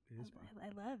are fun. It is fun. I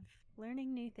love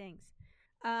learning new things.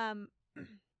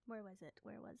 Where was it?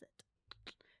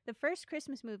 The first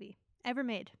Christmas movie ever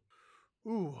made.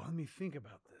 Ooh, let me think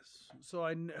about this.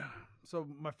 So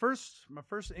my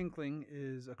first inkling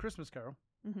is A Christmas Carol,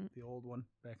 the old one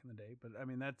back in the day. But I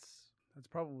mean, that's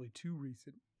probably too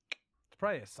recent. It's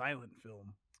probably a silent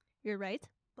film. You're right.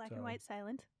 Black and white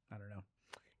silent. I don't know.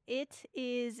 It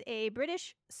is a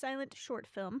British silent short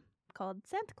film called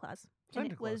Santa Claus.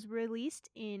 And it was released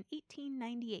in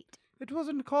 1898. It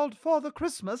wasn't called Father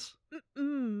Christmas.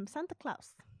 Santa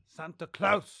Claus. Santa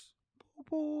Claus.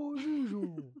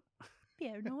 Bonjour.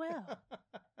 Pierre Noel.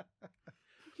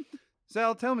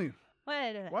 Sal, tell me,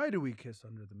 What? why do we kiss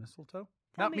under the mistletoe?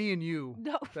 Tell Not me- me and you.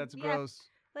 No. That's yeah, gross.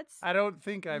 Let's I don't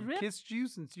think I've Rip. kissed you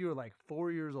since you were like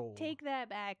 4 years old. take that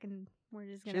back and we're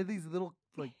just She gonna. had these little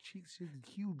like cheeks, she had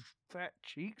these huge fat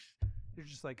cheeks. They're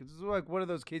just like, it's like one of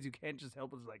those kids you can't just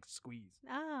help but like squeeze.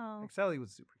 Oh. Like Sally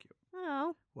was super cute.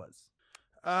 Oh. Was.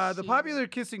 The popular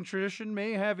kissing tradition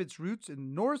may have its roots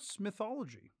in Norse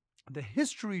mythology. The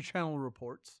History Channel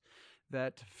reports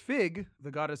that Fig,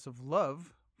 the goddess of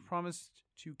love, promised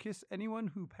to kiss anyone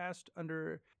who passed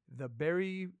under the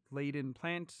berry-laden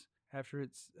plant after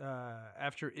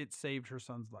it saved her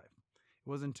son's life. It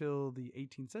wasn't until the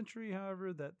 18th century,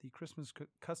 however, that the Christmas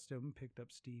custom picked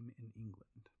up steam in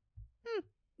England.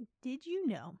 Did you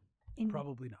know? In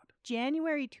Probably not.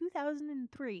 January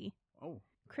 2003, Oh,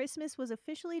 Christmas was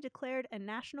officially declared a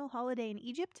national holiday in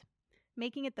Egypt,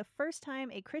 making it the first time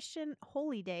a Christian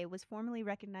holy day was formally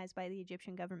recognized by the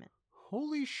Egyptian government.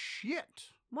 holy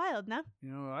shit! Wild, no?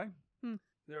 You know why? Hmm.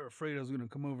 They were afraid I was going to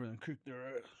come over and kick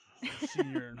their ass. as a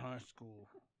senior in high school.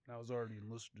 I was already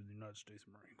enlisted in the United States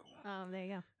Marine Corps. Oh, there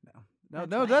you go. No,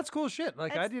 That's that's cool shit.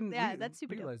 Like I That's- didn't yeah, that's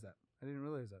super dope. realize that. I didn't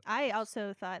realize that. I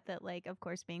also thought that, like, of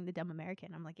course, being the dumb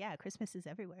American, I'm like, yeah, Christmas is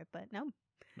everywhere. But no,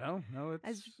 No,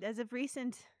 it's as of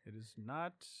recent, it is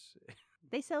not.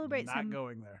 they celebrate not some.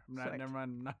 going there. I'm not. sort. Never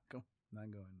mind. Not going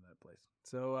to that place.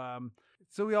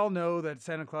 So we all know that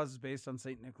Santa Claus is based on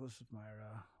Saint Nicholas of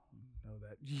Myra. We know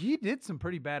that he did some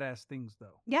pretty badass things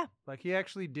though. Yeah. Like he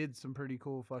actually did some pretty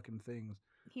cool fucking things.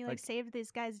 He like- saved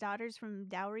this guy's daughters from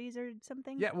dowries or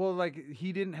something. Yeah, well, like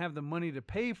he didn't have the money to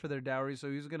pay for their dowry, so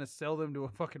he was gonna sell them to a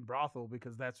fucking brothel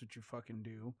because that's what you fucking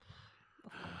do.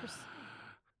 Of course.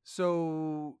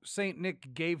 So Saint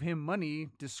Nick gave him money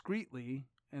discreetly,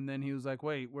 and then he was like,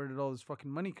 "Wait, where did all this fucking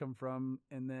money come from?"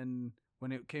 And then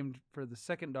when it came for the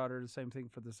second daughter, the same thing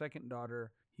for the second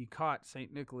daughter. He caught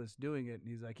Saint Nicholas doing it, and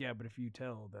he's like, "Yeah, but if you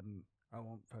tell, then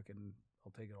I'll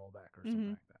take it all back or something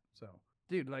like that." So,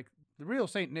 dude, like the real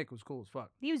Saint Nick was cool as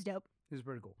fuck. He was dope. He was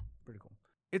pretty cool. Pretty cool.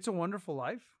 It's a Wonderful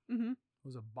Life Mm-hmm.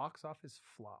 was a box office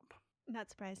flop. Not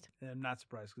surprised. And I'm not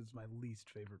surprised because it's my least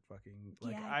favorite fucking.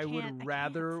 Like, Yeah, I would I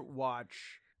rather can't.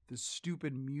 watch the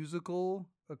stupid musical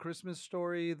A Christmas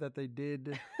Story that they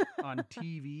did on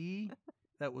TV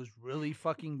that was really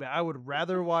fucking bad. I would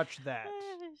rather watch that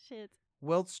Shit.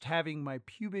 whilst having my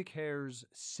pubic hairs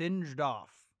singed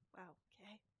off Wow.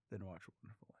 Okay. than watch A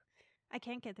Wonderful Life. I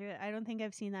can't get through it. I don't think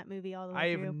I've seen that movie all the way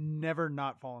I through. have never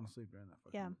not fallen asleep during that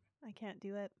fucking Yeah. movie. I can't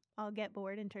do it. I'll get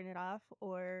bored and turn it off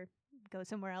or go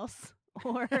somewhere else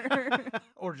or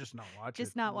Or just not watch it.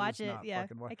 just not watch it. not Yeah.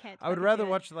 fucking watch- I can't. I would fucking rather do it.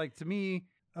 watch, like, to me,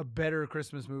 a better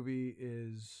Christmas movie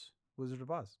is Wizard of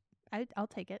Oz. I'll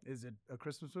take it. Is it a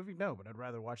Christmas movie? No, but I'd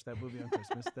rather watch that movie on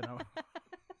Christmas than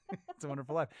It's a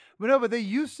Wonderful Life. But no, but they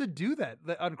used to do that.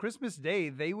 On Christmas Day,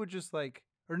 they would just like,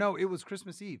 or no, it was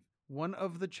Christmas Eve. One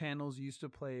of the channels used to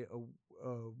play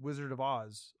a Wizard of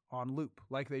Oz on loop,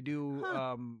 like they do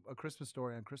Huh. A Christmas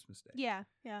Story on Christmas Day. Yeah.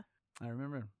 Yeah. I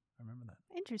remember that.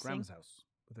 Interesting. Grandma's house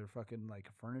with their fucking like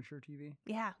furniture TV.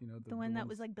 Yeah. You know, The one that ones-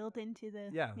 was like built into the.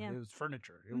 Yeah, Yeah. it was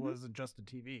furniture. It Mhm. wasn't just a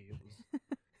TV. It was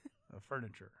a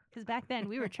furniture. Because back then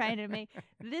we were trying to make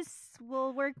this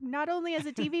will work not only as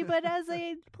a TV but as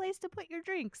a place to put your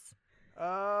drinks.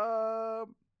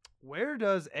 Where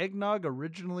does eggnog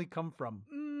originally come from?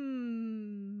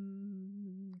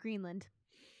 Greenland.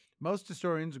 Most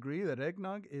historians agree that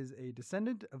eggnog is a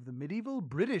descendant of the medieval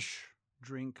British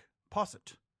drink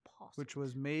posset, which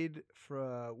was made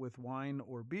with wine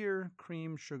or beer,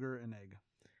 cream, sugar, and egg.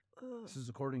 This is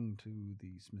according to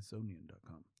the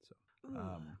Smithsonian.com. So,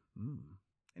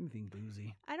 anything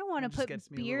boozy. I don't want to just put gets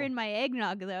me a beer little- in my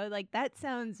eggnog though. Like that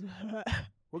sounds.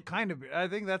 What kind of beer? I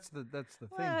think that's the thing.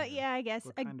 Well, here. yeah, I guess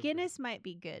What a kind of beer? Guinness might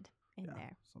be good in Yeah,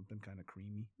 there. something kind of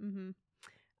creamy.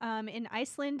 Mm-hmm. In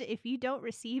Iceland, if you don't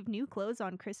receive new clothes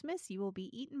on Christmas, you will be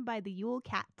eaten by the Yule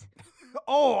cat.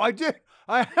 Oh, I did.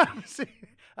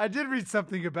 I I did read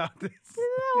something about this. Isn't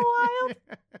that wild?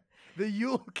 The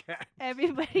Yule Cat.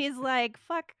 Everybody's like,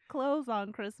 fuck clothes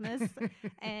on Christmas.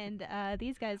 And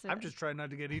these guys are... I'm just trying not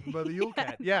to get eaten by the Yule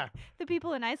Cat. Yeah. The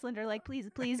people in Iceland are like, please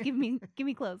give me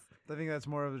clothes. I think that's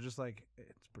more of just like,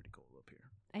 it's pretty cold up here.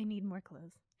 I need more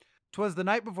clothes. 'Twas the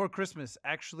Night Before Christmas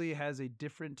actually has a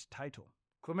different title.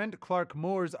 Clement Clarke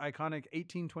Moore's iconic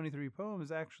 1823 poem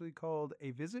is actually called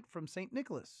A Visit from St.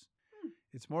 Nicholas.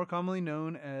 It's more commonly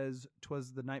known as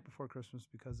 'Twas the Night Before Christmas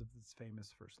because of its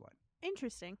famous first line.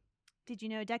 Interesting. Did you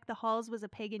know Deck the Halls was a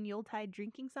pagan Yuletide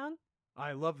drinking song?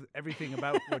 I love everything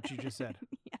about what you just said.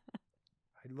 Yeah.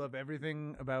 I love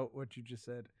everything about what you just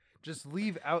said. Just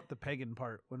leave out the pagan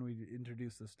part when we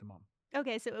introduce this to Mom.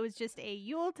 Okay, so it was just a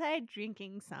Yuletide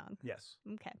drinking song. Yes.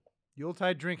 Okay.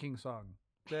 Yuletide drinking song.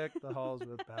 Deck the halls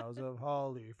with boughs of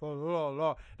holly.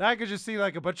 Now I could just see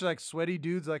like a bunch of like sweaty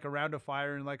dudes like around a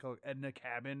fire in like in a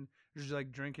cabin, just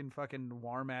like drinking fucking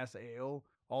warm ass ale,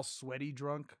 all sweaty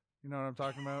drunk. You know what I'm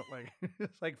talking about? Like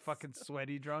it's like fucking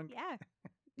sweaty drunk. Yeah.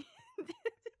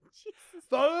 Jesus.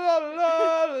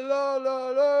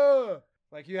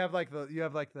 Like you have the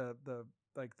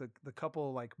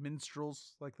couple like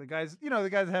minstrels, like the guys, you know, the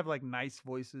guys have like nice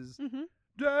voices. Mm-hmm.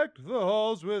 Decked the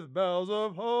halls with bells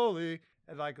of holly,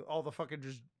 and like all the fucking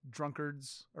just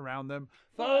drunkards around them.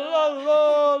 La la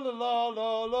la la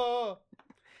la la.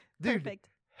 Dude, Perfect.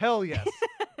 hell yes.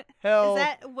 Hell. Is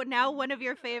that now one of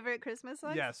your favorite Christmas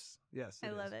songs? Yes. Yes.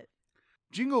 I love it.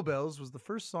 Jingle Bells was the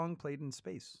first song played in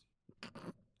space.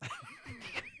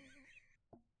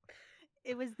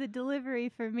 It was the delivery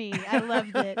for me. I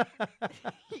loved it.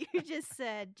 You just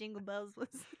said Jingle Bells was...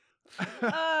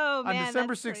 Oh, man, On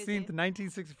December that's 16th, crazy.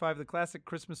 1965, the classic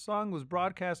Christmas song was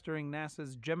broadcast during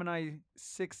NASA's Gemini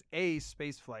 6A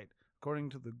spaceflight, according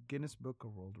to the Guinness Book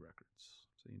of World Records.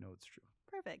 So you know it's true.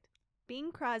 Perfect.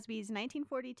 Bing Crosby's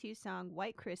 1942 song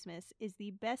White Christmas is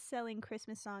the best-selling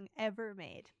Christmas song ever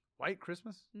made. White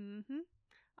Christmas? Mm-hmm.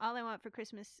 All I Want for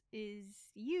Christmas Is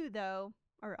You, though,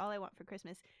 or All I Want for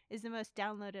Christmas, is the most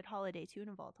downloaded holiday tune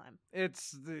of all time.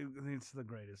 It's the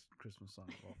greatest Christmas song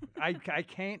of all time. I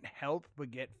can't help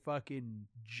but get fucking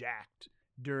jacked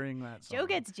during that song. Joe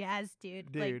gets jazzed,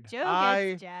 dude. Dude, Like, Joe I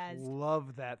gets jazzed.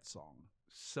 love that song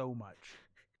so much.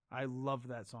 I love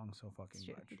that song so fucking It's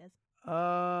true, much. he does.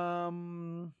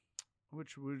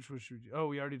 Which should we,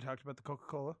 we already talked about the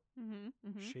Coca-Cola. Mm-hmm,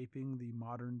 mm-hmm. Shaping the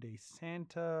modern day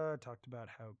Santa. Talked about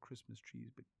how Christmas trees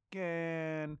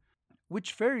began.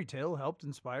 Which fairy tale helped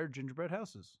inspire gingerbread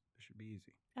houses? This should be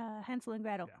easy. Hansel and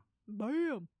Gretel. Yeah.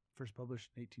 Bam. First published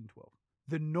in 1812.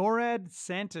 The NORAD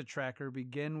Santa tracker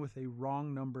began with a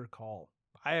wrong number call.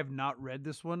 I have not read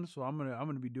this one, so I'm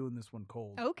gonna be doing this one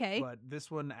cold. Okay. But this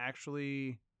one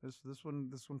actually this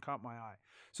one caught my eye.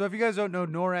 So if you guys don't know,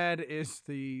 NORAD is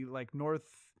the like North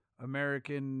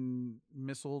American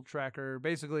missile tracker.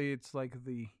 Basically, it's like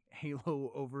the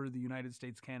halo over the United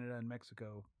States, Canada, and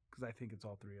Mexico, because I think it's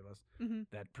all three of us,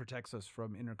 that protects us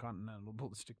from intercontinental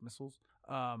ballistic missiles.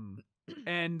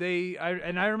 And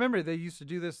I remember they used to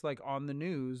do this like on the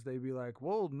news. They'd be like,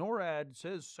 "Well, NORAD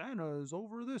says Santa is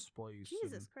over this place."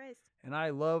 Jesus Christ. And I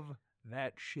love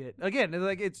that shit. Again,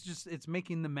 like it's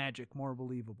making the magic more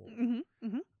believable. Mm-hmm,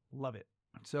 mm-hmm. Love it.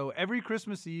 So every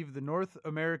Christmas Eve, the North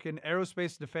American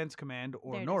Aerospace Defense Command,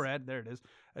 or NORAD, there it is,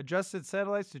 adjusts its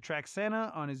satellites to track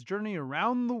Santa on his journey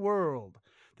around the world.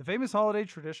 The famous holiday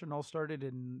tradition all started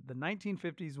in the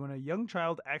 1950s when a young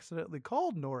child accidentally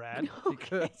called NORAD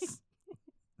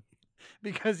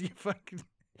because you fucking...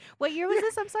 What year was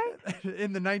this? I'm sorry?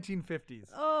 In the 1950s.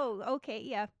 Oh, okay.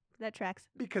 Yeah, that tracks.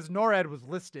 Because NORAD was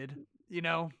listed, you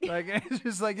know? Like, it's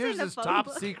just like, here's in the this phone top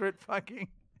book. secret fucking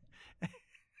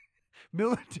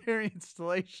military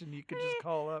installation you could just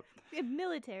call up.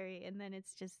 Military, and then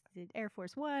it's just the Air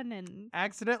Force One, and...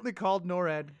 Accidentally called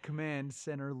NORAD Command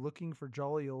Center looking for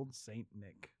jolly old Saint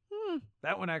Nick.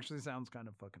 That one actually sounds kind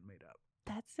of fucking made up.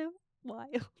 That's so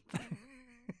wild.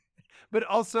 But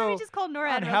also, Let me just call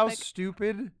NORAD on real how quick.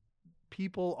 stupid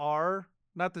people are.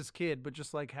 Not this kid, but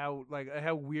just like how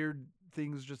weird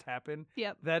things just happen.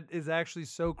 Yep. That is actually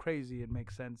so crazy. It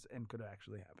makes sense and could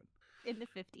actually happen. In the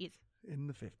 50s. In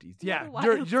the 50s. What Yeah. a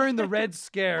wild During the time. Red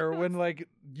Scare, when like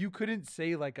you couldn't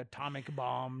say like atomic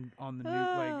bomb on the news.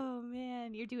 Like, Oh,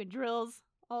 man. You're doing drills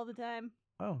all the time.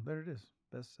 oh, there it is.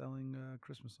 Best-selling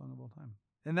Christmas song of all time.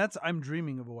 And that's I'm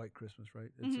Dreaming of a White Christmas, right?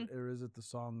 It's Or is it the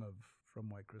song from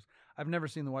White Christmas? I've never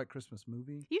seen the White Christmas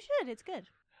movie. You should. It's good.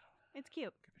 It's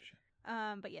cute. Give a shit.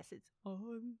 But yes, it's...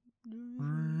 One.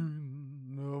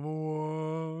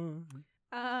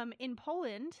 In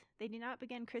Poland, they do not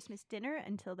begin Christmas dinner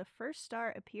until the first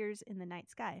star appears in the night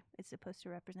sky. It's supposed to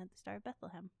represent the Star of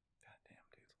Bethlehem. God damn,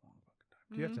 dude, it's a long fucking time.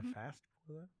 Do you have to fast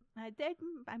for that?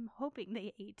 I'm hoping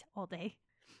they ate all day.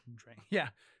 Yeah.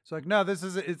 So like, no,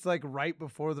 it's like right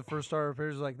before the first star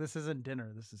appears. Like, this isn't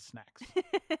dinner. This is snacks.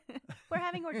 We're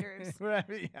having hors d'oeuvres. We're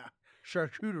having, yeah.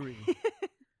 Charcuterie.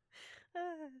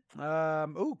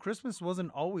 Christmas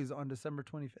wasn't always on December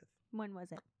 25th. When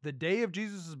was it? The day of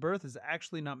Jesus' birth is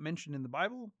actually not mentioned in the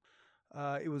Bible.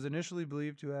 It was initially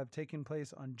believed to have taken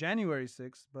place on January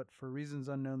 6th, but for reasons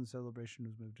unknown, the celebration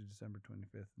was moved to December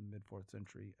 25th in the mid-4th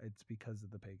century. It's because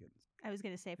of the pagans. I was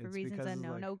going to say, for It's reasons because,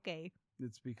 unknown, like, okay.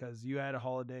 It's because you had a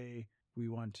holiday. We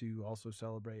want to also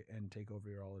celebrate and take over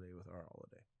your holiday with our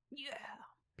holiday. Yeah.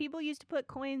 People used to put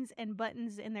coins and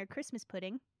buttons in their Christmas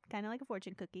pudding, kind of like a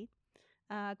fortune cookie.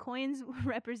 Coins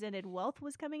represented wealth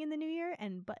was coming in the new year,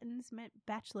 and buttons meant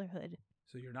bachelorhood.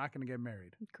 So you're not going to get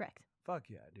married. Correct. Fuck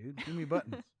yeah, dude. Give me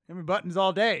buttons. Give me buttons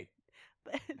all day.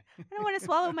 But I don't want to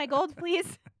swallow my gold,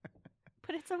 please.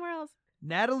 Put it somewhere else.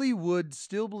 Natalie Wood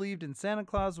still believed in Santa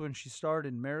Claus when she starred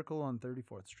in Miracle on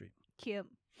 34th Street. Cute.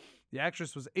 The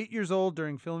actress was 8 years old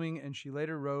during filming, and she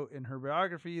later wrote in her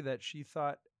biography that she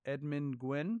thought Edmund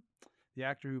Gwenn, the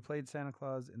actor who played Santa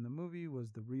Claus in the movie, was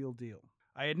the real deal.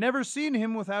 I had never seen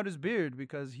him without his beard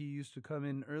because he used to come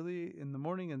in early in the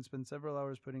morning and spend several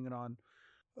hours putting it on.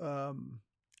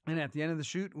 And at the end of the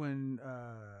shoot, when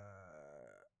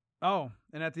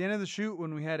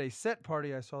we had a set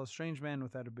party, I saw a strange man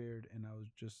without a beard, and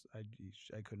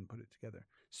I couldn't put it together.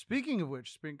 Speaking of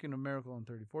Miracle on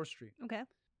 34th Street. Okay.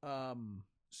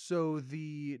 So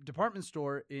the department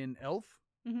store in Elf,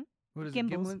 what is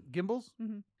Gimbels. it? Gimbels?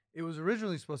 Mm-hmm. It was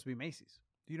originally supposed to be Macy's.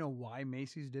 Do you know why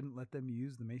Macy's didn't let them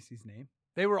use the Macy's name?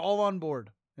 They were all on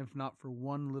board, if not for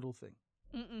one little thing.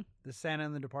 The Santa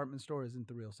in the department store isn't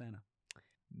the real Santa.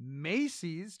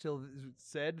 Macy's still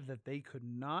said that they could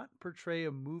not portray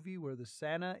a movie where the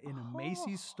Santa in a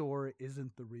Macy's store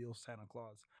isn't the real Santa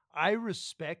Claus. I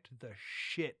respect the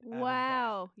shit out of that.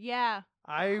 Wow. Yeah.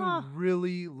 I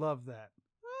really love that.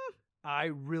 I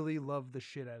really love the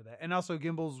shit out of that. And also,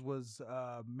 Gimbels was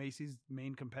Macy's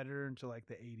main competitor until like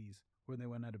the 80s when they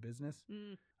went out of business.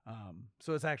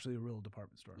 So it's actually a real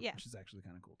department store, which is actually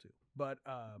kind of cool too. But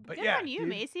Good yeah, on you, dude.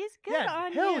 Macy's. Good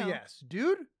on hell you. yes,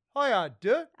 dude. Oh yeah,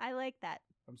 dude. I like that.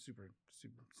 I'm super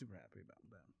happy about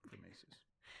that for Macy's.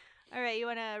 All right, you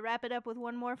want to wrap it up with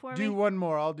one more for me? Do one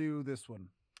more. I'll do this one.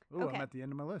 Oh, Okay. I'm at the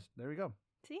end of my list. There we go.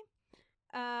 See?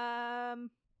 I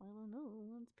don't know.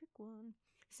 Let's pick one.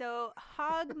 So,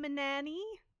 Hogmanay.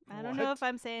 I don't know What? if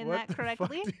I'm saying What that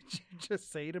correctly. the fuck did you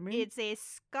just say to me? It's a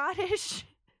Scottish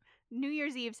New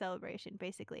Year's Eve celebration,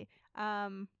 basically.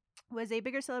 Was a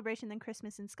bigger celebration than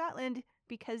Christmas in Scotland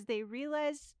because they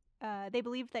realized they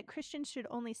believed that Christians should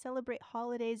only celebrate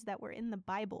holidays that were in the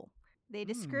Bible. They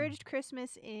discouraged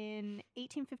Christmas in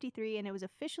 1853, and it was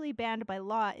officially banned by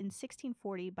law in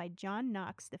 1640 by John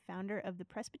Knox, the founder of the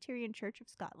Presbyterian Church of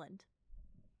Scotland.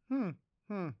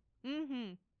 Mm-hmm.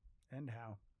 And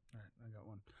how? All right, I got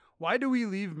one. Why do we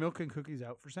leave milk and cookies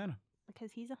out for Santa?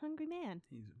 Because he's a hungry man.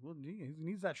 He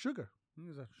needs that sugar. He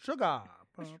needs that sugar.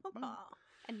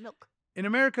 And milk. In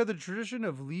America, the tradition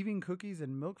of leaving cookies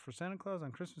and milk for Santa Claus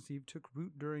on Christmas Eve took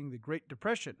root during the Great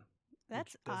Depression.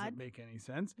 That's which doesn't odd. make any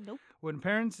sense. Nope. When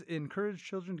parents encouraged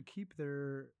children to keep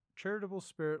their charitable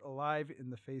spirit alive in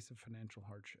the face of financial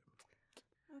hardship.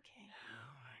 Okay.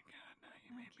 Oh my God, now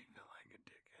you made me feel like a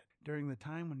dickhead. During the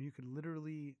time when you could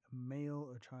literally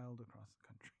mail a child across the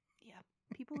country. Yeah.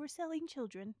 People were selling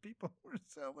children. People were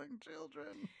selling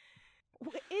children.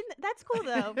 That's cool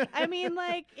though. I mean,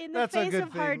 like in the That's a face good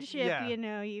of thing. hardship, Yeah. you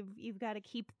know, you've got to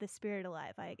keep the spirit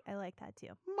alive. I like that too.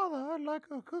 Mother, I'd like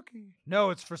a cookie.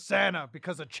 No, it's for Santa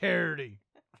because of charity.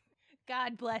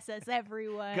 God bless us,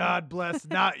 everyone. God bless,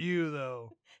 not you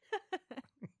though.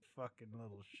 Fucking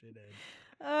little shithead.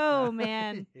 Oh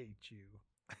man. I hate you.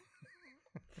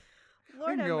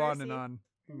 Lord we can of go mercy. on and on.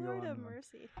 We can go Lord on of and on.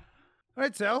 mercy. All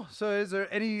right, Sal. So is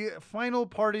there any final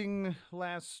parting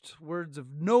last words of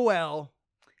Noel?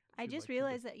 I just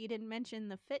realized that you didn't mention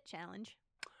the fit challenge.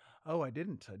 Oh, I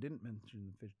didn't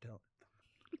mention the fish tail.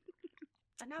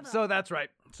 Another. So that's right.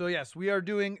 So yes, we are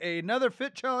doing another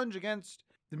fit challenge against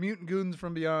the Mutant Goons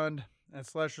from Beyond at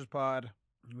Slasher's Pod.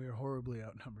 We are horribly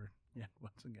outnumbered. Yeah,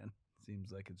 once again.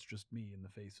 Seems like it's just me in the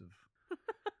face of...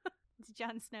 It's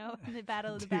Jon Snow in the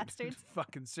Battle of the Dude, Bastards.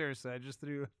 Fucking seriously, I just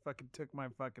took my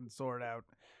fucking sword out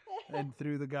and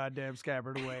threw the goddamn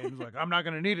scabbard away and was like, I'm not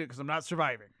going to need it because I'm not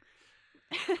surviving.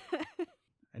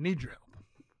 I need your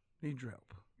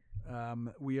help.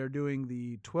 We are doing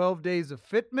the 12 days of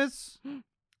fitness, and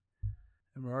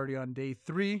we're already on day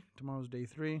 3. Tomorrow's day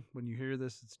 3. When you hear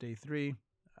this, it's day 3.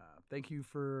 Thank you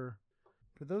for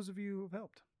those of you who have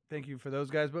helped. thank you for those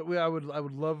guys. But I would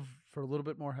love for a little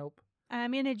bit more help.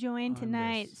 I'm gonna join On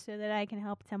tonight this. so that I can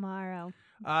help tomorrow.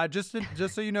 Just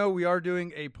so you know, we are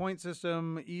doing a point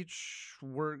system. Each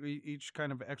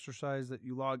kind of exercise that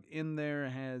you log in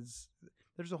there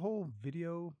there's a whole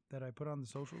video that I put on the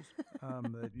socials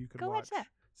that you could Go watch that.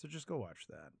 So just go watch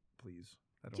that, please.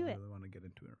 I don't Do it. really want to get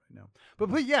into it right now. But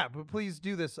please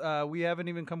do this. We haven't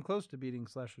even come close to beating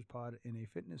Slashers Pod in a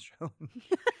fitness challenge.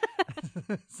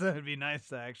 So it'd be nice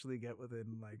to actually get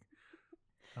within like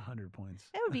 100 points.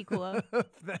 That would be cool. Of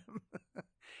them.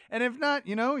 And if not,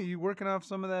 you working off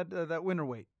some of that winter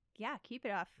weight. Yeah, keep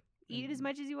it off. Eat as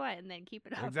much as you want and then keep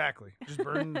it off. Exactly. Just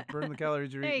burn the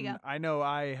calories you're There you eating. go. I know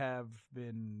I have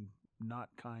been not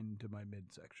kind to my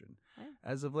midsection Oh.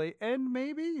 as of late. And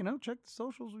maybe, check the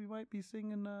socials. We might be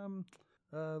singing a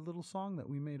little song that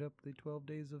we made up, the 12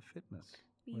 Days of Fitness,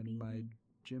 when my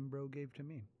gym bro gave to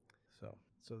me. So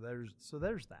there's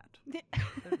that.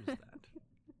 There's that.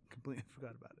 Completely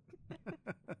forgot about it.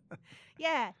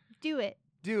 Yeah, do it.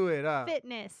 Do it up.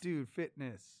 Fitness. Dude,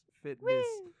 fitness. Woo.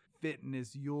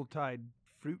 Fitness, Yuletide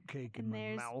fruitcake in And my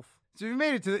there's- mouth. So we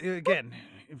made it to again.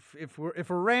 If we're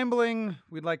rambling,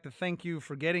 we'd like to thank you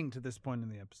for getting to this point in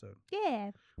the episode.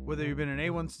 Yeah. Whether you've been an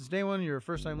A1 since day one, you're a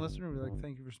first time listener, we'd like to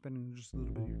thank you for spending just a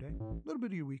little bit of your day, a little bit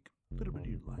of your week, a little bit of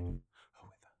your life.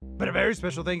 But a very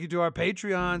special thank you to our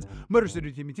Patreons, Motor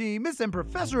City Timmy T, Miss M,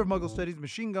 Professor of Muggle Studies,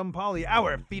 Machine Gun Polly,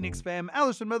 our Phoenix fam,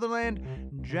 Alison Motherland,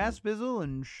 Jaspizzle,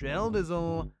 and Shell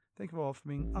Dizzle. Thank you all for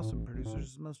being awesome producers.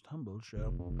 It's the most humble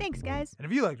show. Thanks, guys. And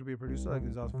if you'd like to be a producer like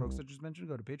these awesome folks I just mentioned,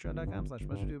 go to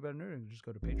patreon.com/muchadoaboutinerding. Just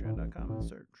go to patreon.com and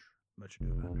search Much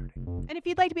Ado About Nerding. And if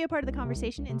you'd like to be a part of the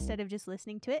conversation instead of just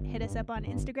listening to it, hit us up on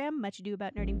Instagram, Much Ado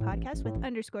About Nerding Podcast with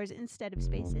underscores instead of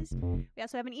spaces. We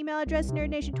also have an email address,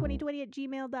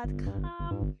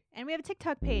 nerdnation2020@gmail.com. And we have a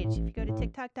TikTok page. If you go to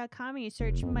tiktok.com and you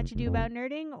search Much Ado About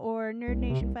Nerding or Nerd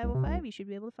Nation 505, you should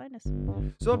be able to find us.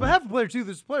 So on behalf of Player 2,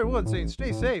 this is Player 1 saying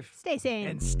stay safe Stay sane.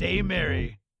 and stay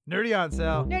merry. Nerdy on,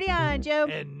 Sal. Nerdy on, Joe.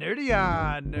 And nerdy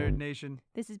on, Nerd Nation.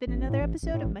 This has been another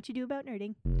episode of Much Ado About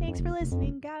Nerding. Thanks for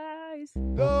listening, guys.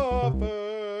 The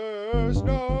first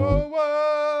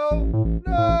Noel,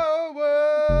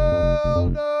 Noel,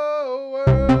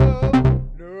 Noel,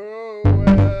 Noel,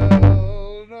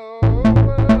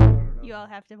 Noel. You all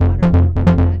have to waterfall through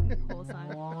that whole song.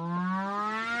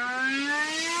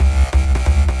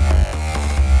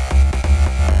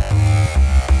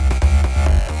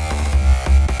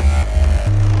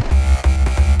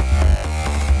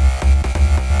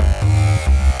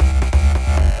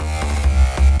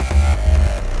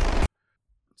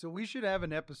 So we should have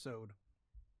an episode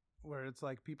where it's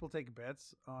like people take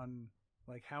bets on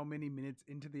like how many minutes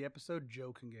into the episode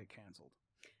Joe can get canceled.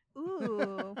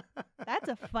 Ooh, that's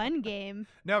a fun game.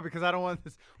 No, because I don't want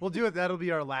this. We'll do it. That'll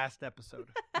be our last episode.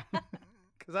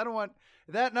 Because I don't want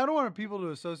that. And I don't want people to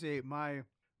associate my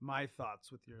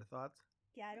thoughts with your thoughts.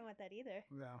 Yeah, I don't want that either.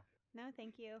 Yeah. No,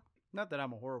 thank you. Not that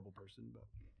I'm a horrible person, but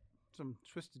some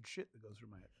twisted shit that goes through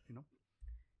my head,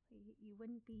 You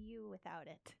wouldn't be you without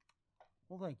it.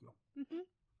 Well, thank you.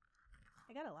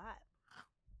 I got a lot.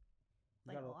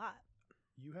 You Like got a lot.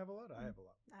 You have a lot. I have a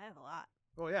lot. I have a lot.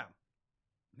 Oh yeah,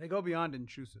 they go beyond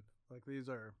intrusive. Like these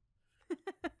are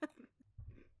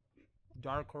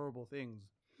dark, horrible things.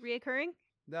 Reoccurring?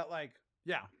 That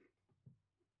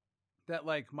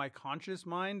my conscious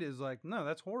mind is like, no,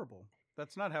 that's horrible.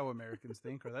 That's not how Americans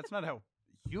think, or that's not how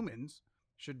humans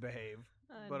should behave.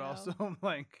 But no. also, I'm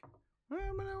like, but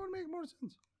that would make more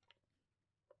sense.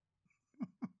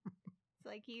 It's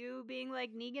like you being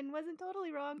like Negan wasn't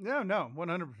totally wrong. No,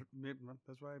 100%.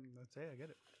 That's why I say I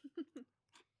get it.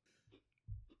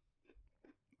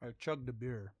 I chugged a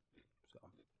beer, so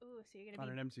Ooh, so you're on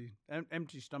gonna an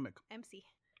empty stomach. be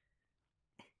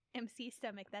MC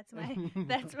stomach. That's my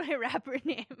rapper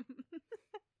name.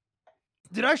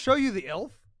 Did I show you the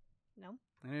elf? No.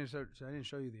 I didn't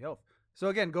show you the elf. So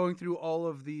again, going through all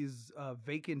of these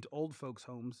vacant old folks'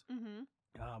 homes,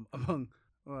 among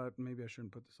maybe I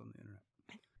shouldn't put this on the internet.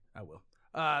 I will.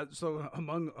 So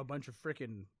among a bunch of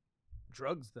frickin'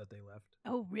 drugs that they left,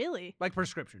 Oh, really? like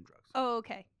prescription drugs. Oh,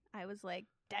 okay. I was like,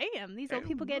 damn, these old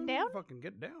people getting down? Fucking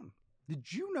get down.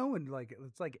 Did you know? In like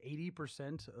it's like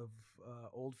 80% of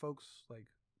old folks like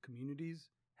communities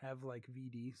have like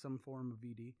VD, some form of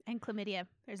VD. And chlamydia.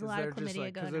 There's a lot of chlamydia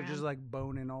going because around. they're just like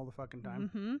boning all the fucking time.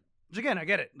 Mm-hmm. Which again, I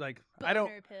get it. Like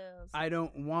Boner pills. I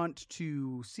don't want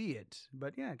to see it,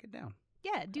 but yeah, get down.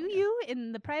 Yeah, do you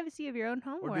in the privacy of your own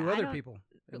home, Or do other people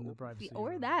in the privacy of or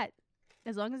your own that,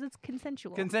 as long as it's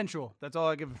consensual. Consensual. That's all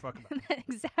I give a fuck about.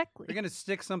 Exactly. You're gonna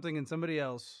stick something in somebody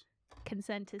else.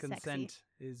 Consent is Consent sexy.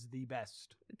 is the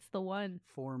best It's the one.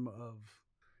 form of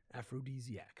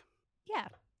aphrodisiac. Yeah.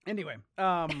 Anyway,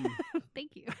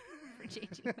 Thank you for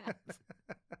changing that. the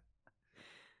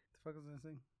fuck was I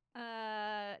saying?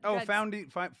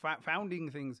 Drugs. Founding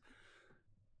things.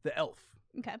 The elf.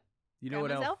 Okay. You know what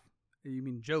Grandma's elf? You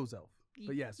mean Joe's elf?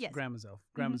 But yes, yes. Grandma's elf.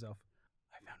 Grandma's elf.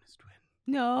 I found his twin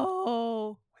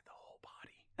No. with the whole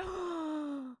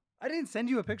body. I didn't send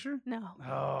you a picture. No.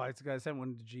 Oh, I sent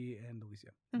one to G and Alicia.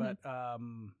 But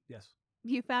yes,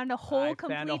 You found a whole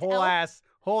complete found a whole elf?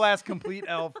 whole ass complete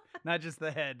elf, not just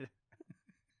the head.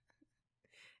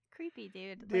 Creepy,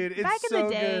 dude. Dude, Like, it's back so in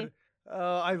the day. good.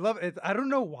 I love it. I don't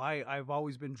know why I've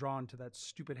always been drawn to that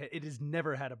stupid head. It has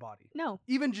never had a body. No.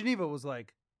 Even Geneva was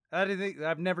like,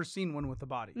 I've never seen one with a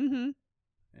body, Mm-hmm.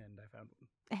 and I found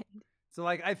one. So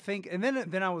like I think, and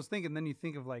then I was thinking, then you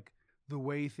think of like the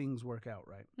way things work out,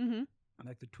 right? Mm-hmm. And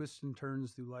like the twists and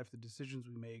turns through life, the decisions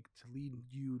we make to lead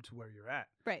you to where you're at.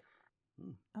 Right.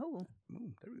 Mm. Oh.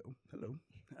 Ooh, there we go. Hello.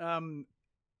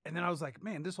 And then I was like,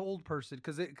 man, this old person,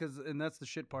 and that's the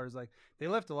shit part is like they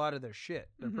left a lot of their shit,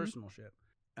 their personal shit.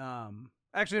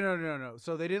 Actually, no.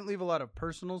 So they didn't leave a lot of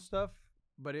personal stuff,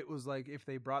 but it was like if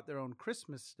they brought their own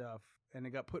Christmas stuff and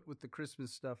it got put with the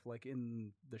Christmas stuff like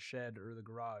in the shed or the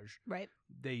garage, Right.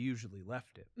 they usually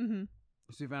left it. Mm-hmm.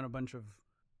 So you found a bunch of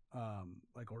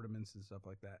like ornaments and stuff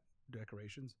like that,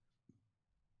 decorations.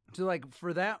 So like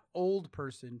for that old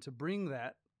person to bring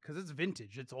that, because it's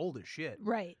vintage, it's old as shit.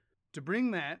 Right. To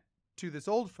bring that to this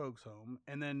old folks home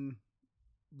and then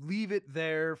leave it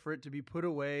there for it to be put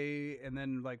away and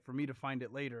then like for me to find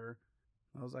it later,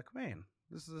 I was like, man,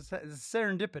 this is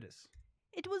serendipitous.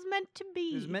 It was meant to be.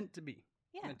 It was meant to be.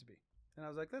 Yeah. Meant to be. And I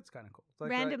was like, that's kind of cool. It's like,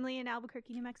 Randomly in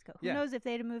Albuquerque, New Mexico. Who Yeah. knows if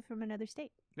they'd have moved from another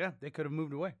state? yeah, they could have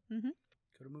moved away. Mm-hmm.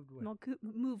 Could have moved away. Well,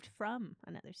 moved from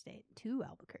another state to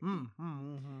Albuquerque. Mm.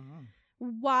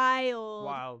 Wild.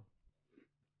 Wild.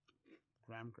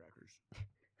 Graham crackers.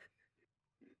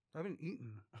 I haven't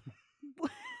eaten.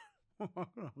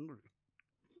 I'm hungry.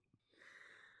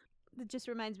 It just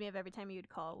reminds me of every time you'd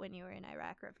call when you were in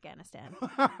Iraq or Afghanistan.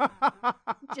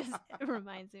 Just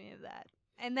reminds me of that.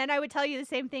 And then I would tell you the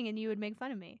same thing and you would make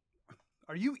fun of me.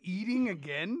 Are you eating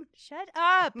again? Shut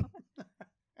up.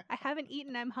 I haven't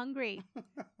eaten. I'm hungry.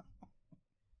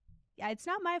 Yeah, it's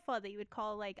not my fault that you would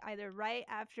call like either right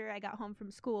after I got home from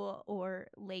school or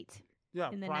late. Yeah,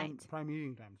 In the prime night. prime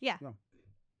eating times. Yeah.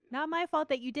 Not my fault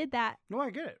that you did that. No, I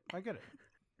get it.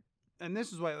 And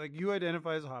this is why, like, you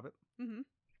identify as a hobbit,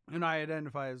 and I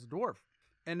identify as a dwarf.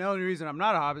 And the only reason I'm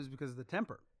not a hobbit is because of the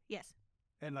temper Yes.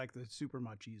 and like the super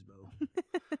machismo.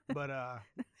 But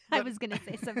I was going to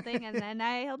say something and then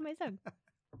I held my tongue.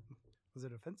 was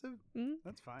it offensive? Mm.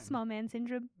 That's fine. Small man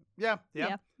syndrome. Yeah.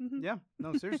 Mhm. Yeah.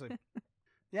 No, seriously.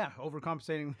 Yeah,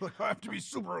 overcompensating. Like, I have to be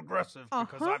super aggressive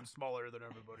because I'm smaller than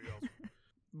everybody else.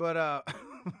 But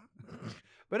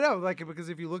but no, like because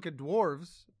if you look at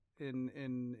dwarves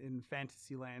in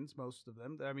fantasy lands, most of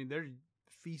them, I mean, they're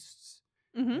feasts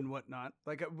and whatnot.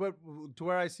 Like what to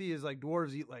where I see is like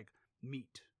dwarves eat like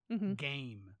meat,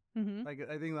 game. Like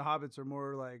I think the hobbits are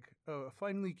more like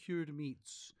finely cured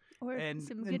meats Or and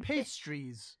some good fish.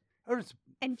 pastries. Or it's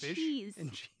And fish cheese.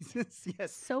 and cheeses.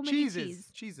 Yes, So many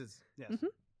cheeses. Yes.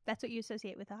 That's what you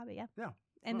associate with the Hobbit, yeah. Yeah.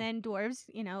 And Oh. then dwarves,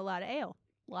 a lot of ale.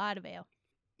 A lot of ale.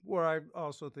 Where I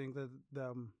also think that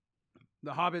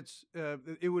the hobbits,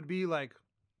 it would be like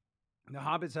the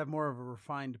hobbits have more of a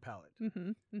refined palate.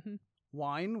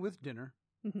 Wine with dinner,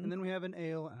 and then we have an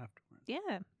ale afterwards.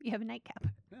 Yeah, you have a nightcap.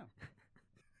 Yeah.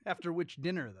 After which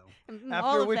dinner, though? Mm, After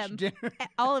all of which them. dinner?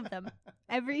 All of them.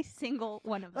 Every single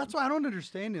one of them. That's why I don't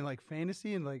understand in like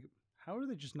fantasy and like how are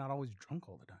they just not always drunk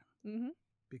all the time?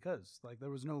 Because like there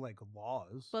was no like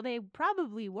laws. Well, they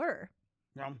probably were.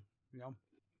 Yeah.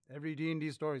 Every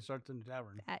D&D story starts in the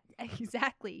tavern.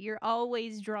 Exactly. You're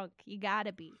always drunk. You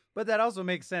gotta be. But that also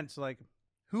makes sense. Like,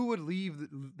 who would leave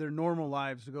their normal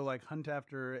lives to go like hunt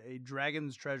after a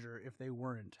dragon's treasure if they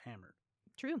weren't hammered?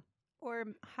 True. Or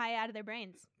high out of their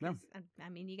brains. Yeah. 'Cause, I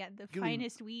mean, you got the Gilly-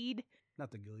 finest weed.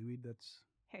 Not the gillyweed. That's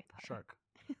Harry Potter. shark.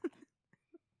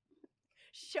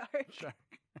 Shark.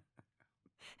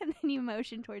 And then you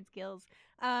motion towards gills.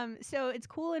 So it's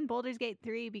cool in Baldur's Gate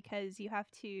 3 because you have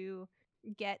to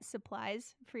get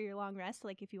supplies for your long rest,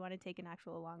 like if you want to take an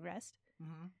actual long rest.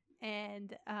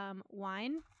 And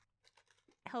wine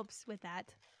helps with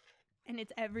that. And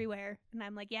it's everywhere. And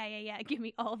I'm like, yeah. Give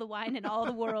me all the wine in all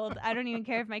the world. I don't even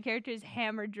care if my character is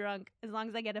hammered drunk, as long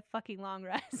as I get a fucking long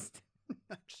rest.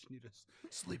 I just need to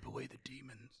sleep away the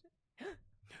demons.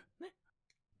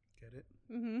 Get it?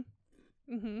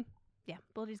 Yeah,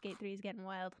 Baldur's Gate 3 is getting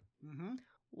wild.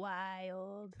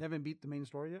 Wild. You haven't beat the main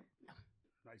story yet? No.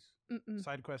 Nice.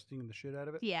 Side questing the shit out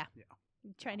of it? Yeah.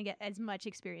 trying to get as much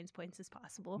experience points as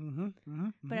possible.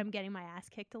 But But I'm getting my ass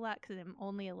kicked a lot because I'm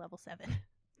only a level 7.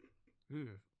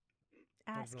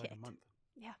 Ass for kicked. like a month.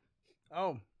 Yeah.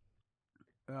 Oh,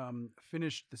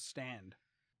 finished The Stand.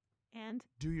 And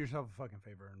Do yourself a fucking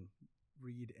favor and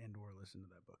read and or listen to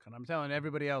that book. And I'm telling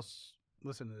everybody else,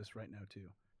 listen to this right now too.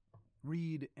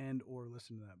 Read and or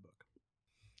listen to that book.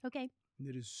 okay.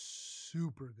 It is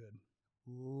super good.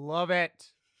 Love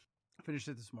it. I finished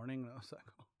it this morning and I was like,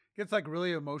 it gets like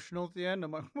really emotional at the end.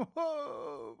 I'm like,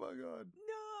 oh my God.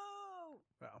 No.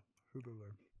 Wow. Super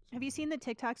good. Have you seen the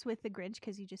TikToks with the Grinch?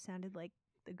 Because you just sounded like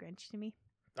the Grinch to me.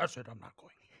 That's it. I'm not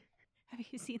going. Have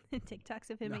you seen the TikToks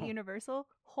of him at No. Universal?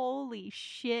 Holy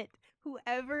shit.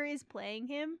 Whoever is playing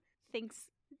him thinks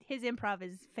his improv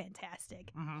is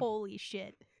fantastic. Mhm. Holy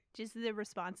shit. Just the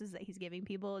responses that he's giving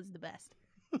people is the best.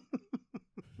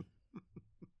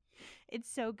 It's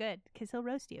so good because he'll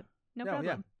roast you. No Yeah,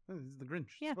 problem. This is the Grinch.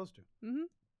 Yeah. It's supposed to.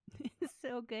 Mm-hmm. It's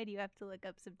so good. You have to look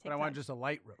up some TikToks. But I want just a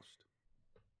light roast.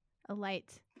 a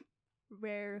light,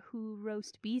 rare who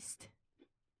roast beast.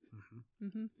 Mm-hmm.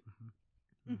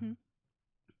 Mm-hmm. Mm-hmm.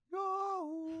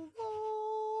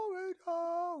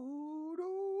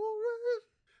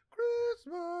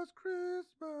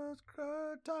 Christmas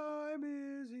time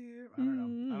is here. I don't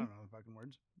know the fucking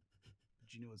words.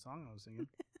 But you knew what song I was singing.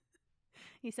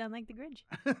 You sound like the Grinch.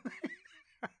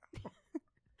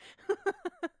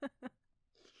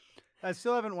 I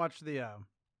still haven't watched the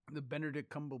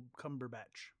Benedict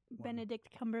Cumberbatch one. Benedict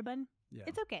Cumberbatch. Yeah,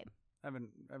 It's okay. I haven't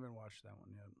watched that one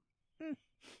yet. Mm.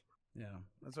 Yeah,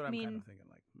 that's what I'm kind of thinking.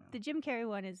 Like, no. The Jim Carrey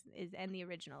one is and the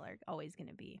original are always going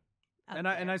to be. Up and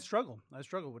there. I struggle.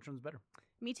 Which one's better?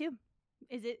 Me too.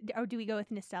 Is it, or do we go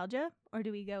with nostalgia, or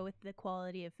do we go with the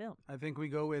quality of film? I think we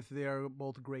go with they are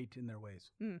both great in their ways.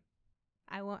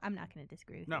 I won't. I'm not going to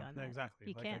disagree with you on that. Exactly.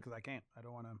 You can't. Because I can't. I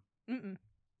don't want to. Mm-mm.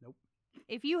 Nope.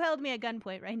 If you held me at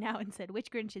gunpoint right now and said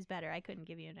which Grinch is better, I couldn't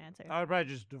give you an answer. I would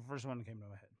probably just do the first one that came to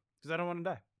my head because I don't want to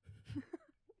die.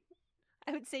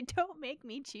 I would say, "Don't make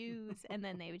me choose," and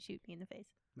then they would shoot me in the face.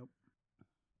 Nope.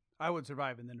 I would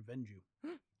survive and then avenge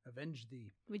you. Avenge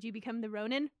thee. Would you become the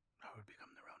Ronin? I would become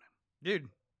the Ronin.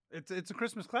 Dude, it's a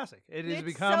Christmas classic. It has It's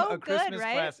become so a Christmas good,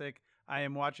 right? classic. I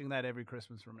am watching that every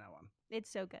Christmas from now on. It's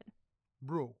so good.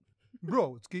 Bro,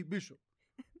 it's Kate Bishop.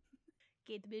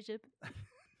 Kate Bishop.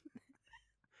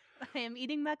 I am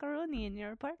eating macaroni in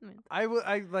your apartment.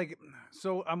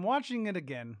 So I'm watching it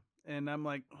again, and I'm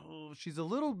like, oh, she's a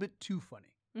little bit too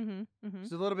funny. Mm-hmm. Mm-hmm.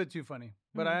 She's a little bit too funny,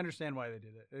 but Mhm. I understand why they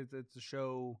did it. It's a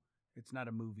show. It's not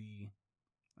a movie.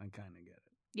 I kind of get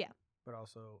it. Yeah. But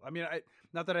also, I mean,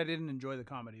 not that I didn't enjoy the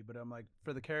comedy, but I'm like,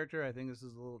 for the character, I think this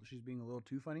is she's being a little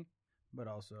too funny. But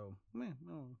also, no,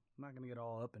 I'm not going to get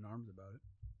all up in arms about it.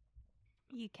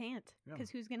 You can't, Yeah. because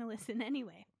who's going to listen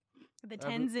anyway? The Every-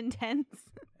 tens and tens.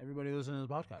 Everybody listening to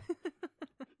this podcast.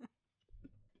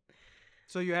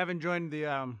 So you haven't joined the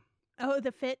Oh,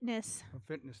 the fitness.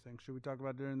 fitness thing. Should we talk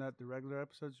about doing that the regular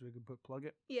episode so we can plug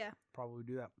it? Yeah. Probably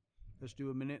do that. Let's do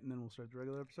a minute and then we'll start the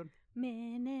regular episode.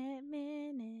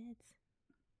 Minutes.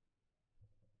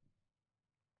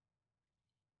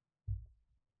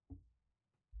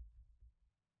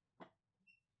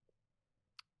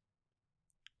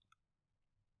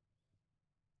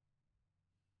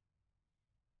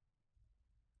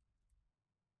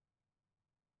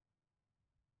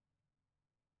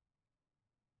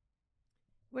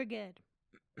 We're good.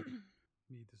 Me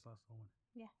eat this last one.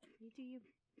 Yeah, you do you.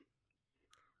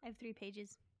 I have 3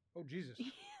 pages. Oh, Jesus.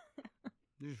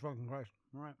 Jesus fucking Christ.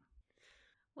 All right.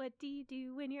 What do you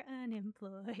do when you're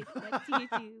unemployed? What do you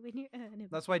do when you're unemployed?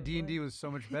 That's why D&D was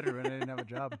so much better when I didn't have a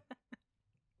job.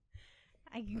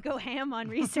 I can go ham on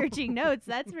researching notes,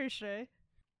 that's for sure.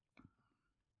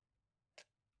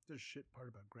 There's shit part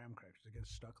about graham crackers. They get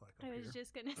stuck like up I was here.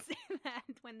 just going to say that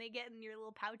when they get in your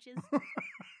little pouches.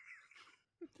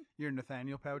 Your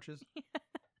Nathaniel pouches.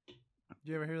 Did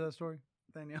you ever hear that story?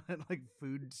 Nathaniel had like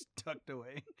food tucked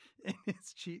away in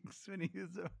his cheeks when he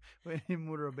was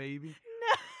a baby.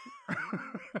 No.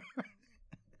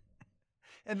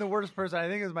 And the worst person, I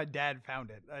think, is my dad found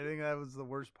it. I think that was the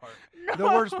worst part. No. The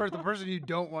worst part, the person you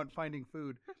don't want finding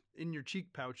food in your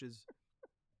cheek pouches.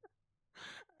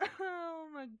 Oh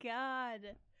my God.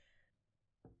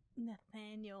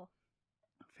 Nathaniel.